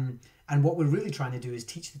 And what we're really trying to do is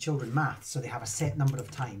teach the children math, so they have a set number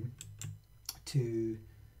of time to,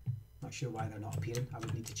 not sure why they're not appearing, I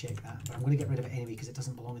would need to check that, but I'm going to get rid of it anyway because it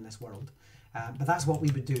doesn't belong in this world. But that's what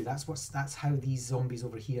we would do. That's how these zombies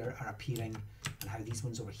over here are appearing, and how these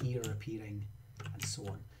ones over here are appearing, and so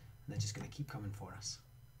on. They're just going to keep coming for us.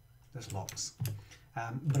 There's lots.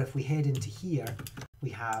 But if we head into here, we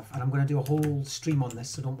have, and I'm going to do a whole stream on this,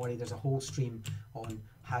 so don't worry, there's a whole stream on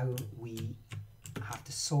how we have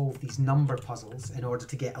to solve these number puzzles in order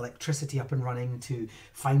to get electricity up and running, to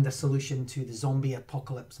find a solution to the zombie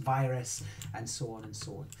apocalypse virus, and so on and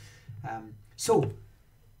so on. So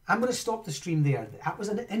I'm going to stop the stream there. That was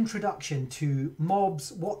an introduction to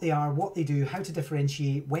mobs, what they are, what they do, how to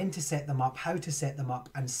differentiate, when to set them up, how to set them up,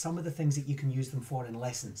 and some of the things that you can use them for in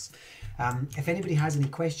lessons. If anybody has any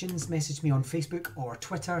questions, message me on Facebook or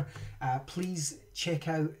Twitter. Please check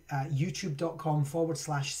out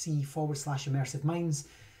youtube.com/c/immersive minds.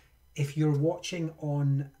 If you're watching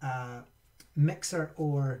on Mixer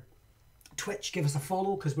or Twitch, give us a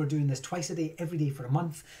follow, because we're doing this twice a day, every day for a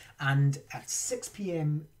month. And at 6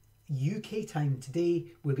 p.m. UK time today,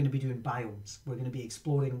 we're going to be doing biomes. We're going to be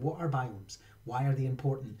exploring what are biomes, why are they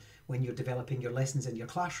important when you're developing your lessons in your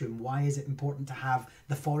classroom, why is it important to have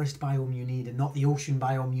the forest biome you need and not the ocean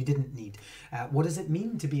biome you didn't need, what does it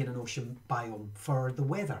mean to be in an ocean biome for the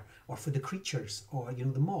weather or for the creatures or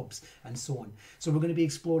the mobs and so on. So we're going to be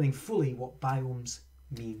exploring fully what biomes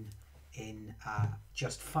mean in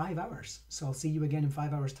just 5 hours. So I'll see you again in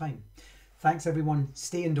 5 hours' time. Thanks, everyone.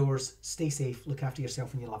 Stay indoors, stay safe, look after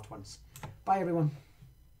yourself and your loved ones. Bye, everyone.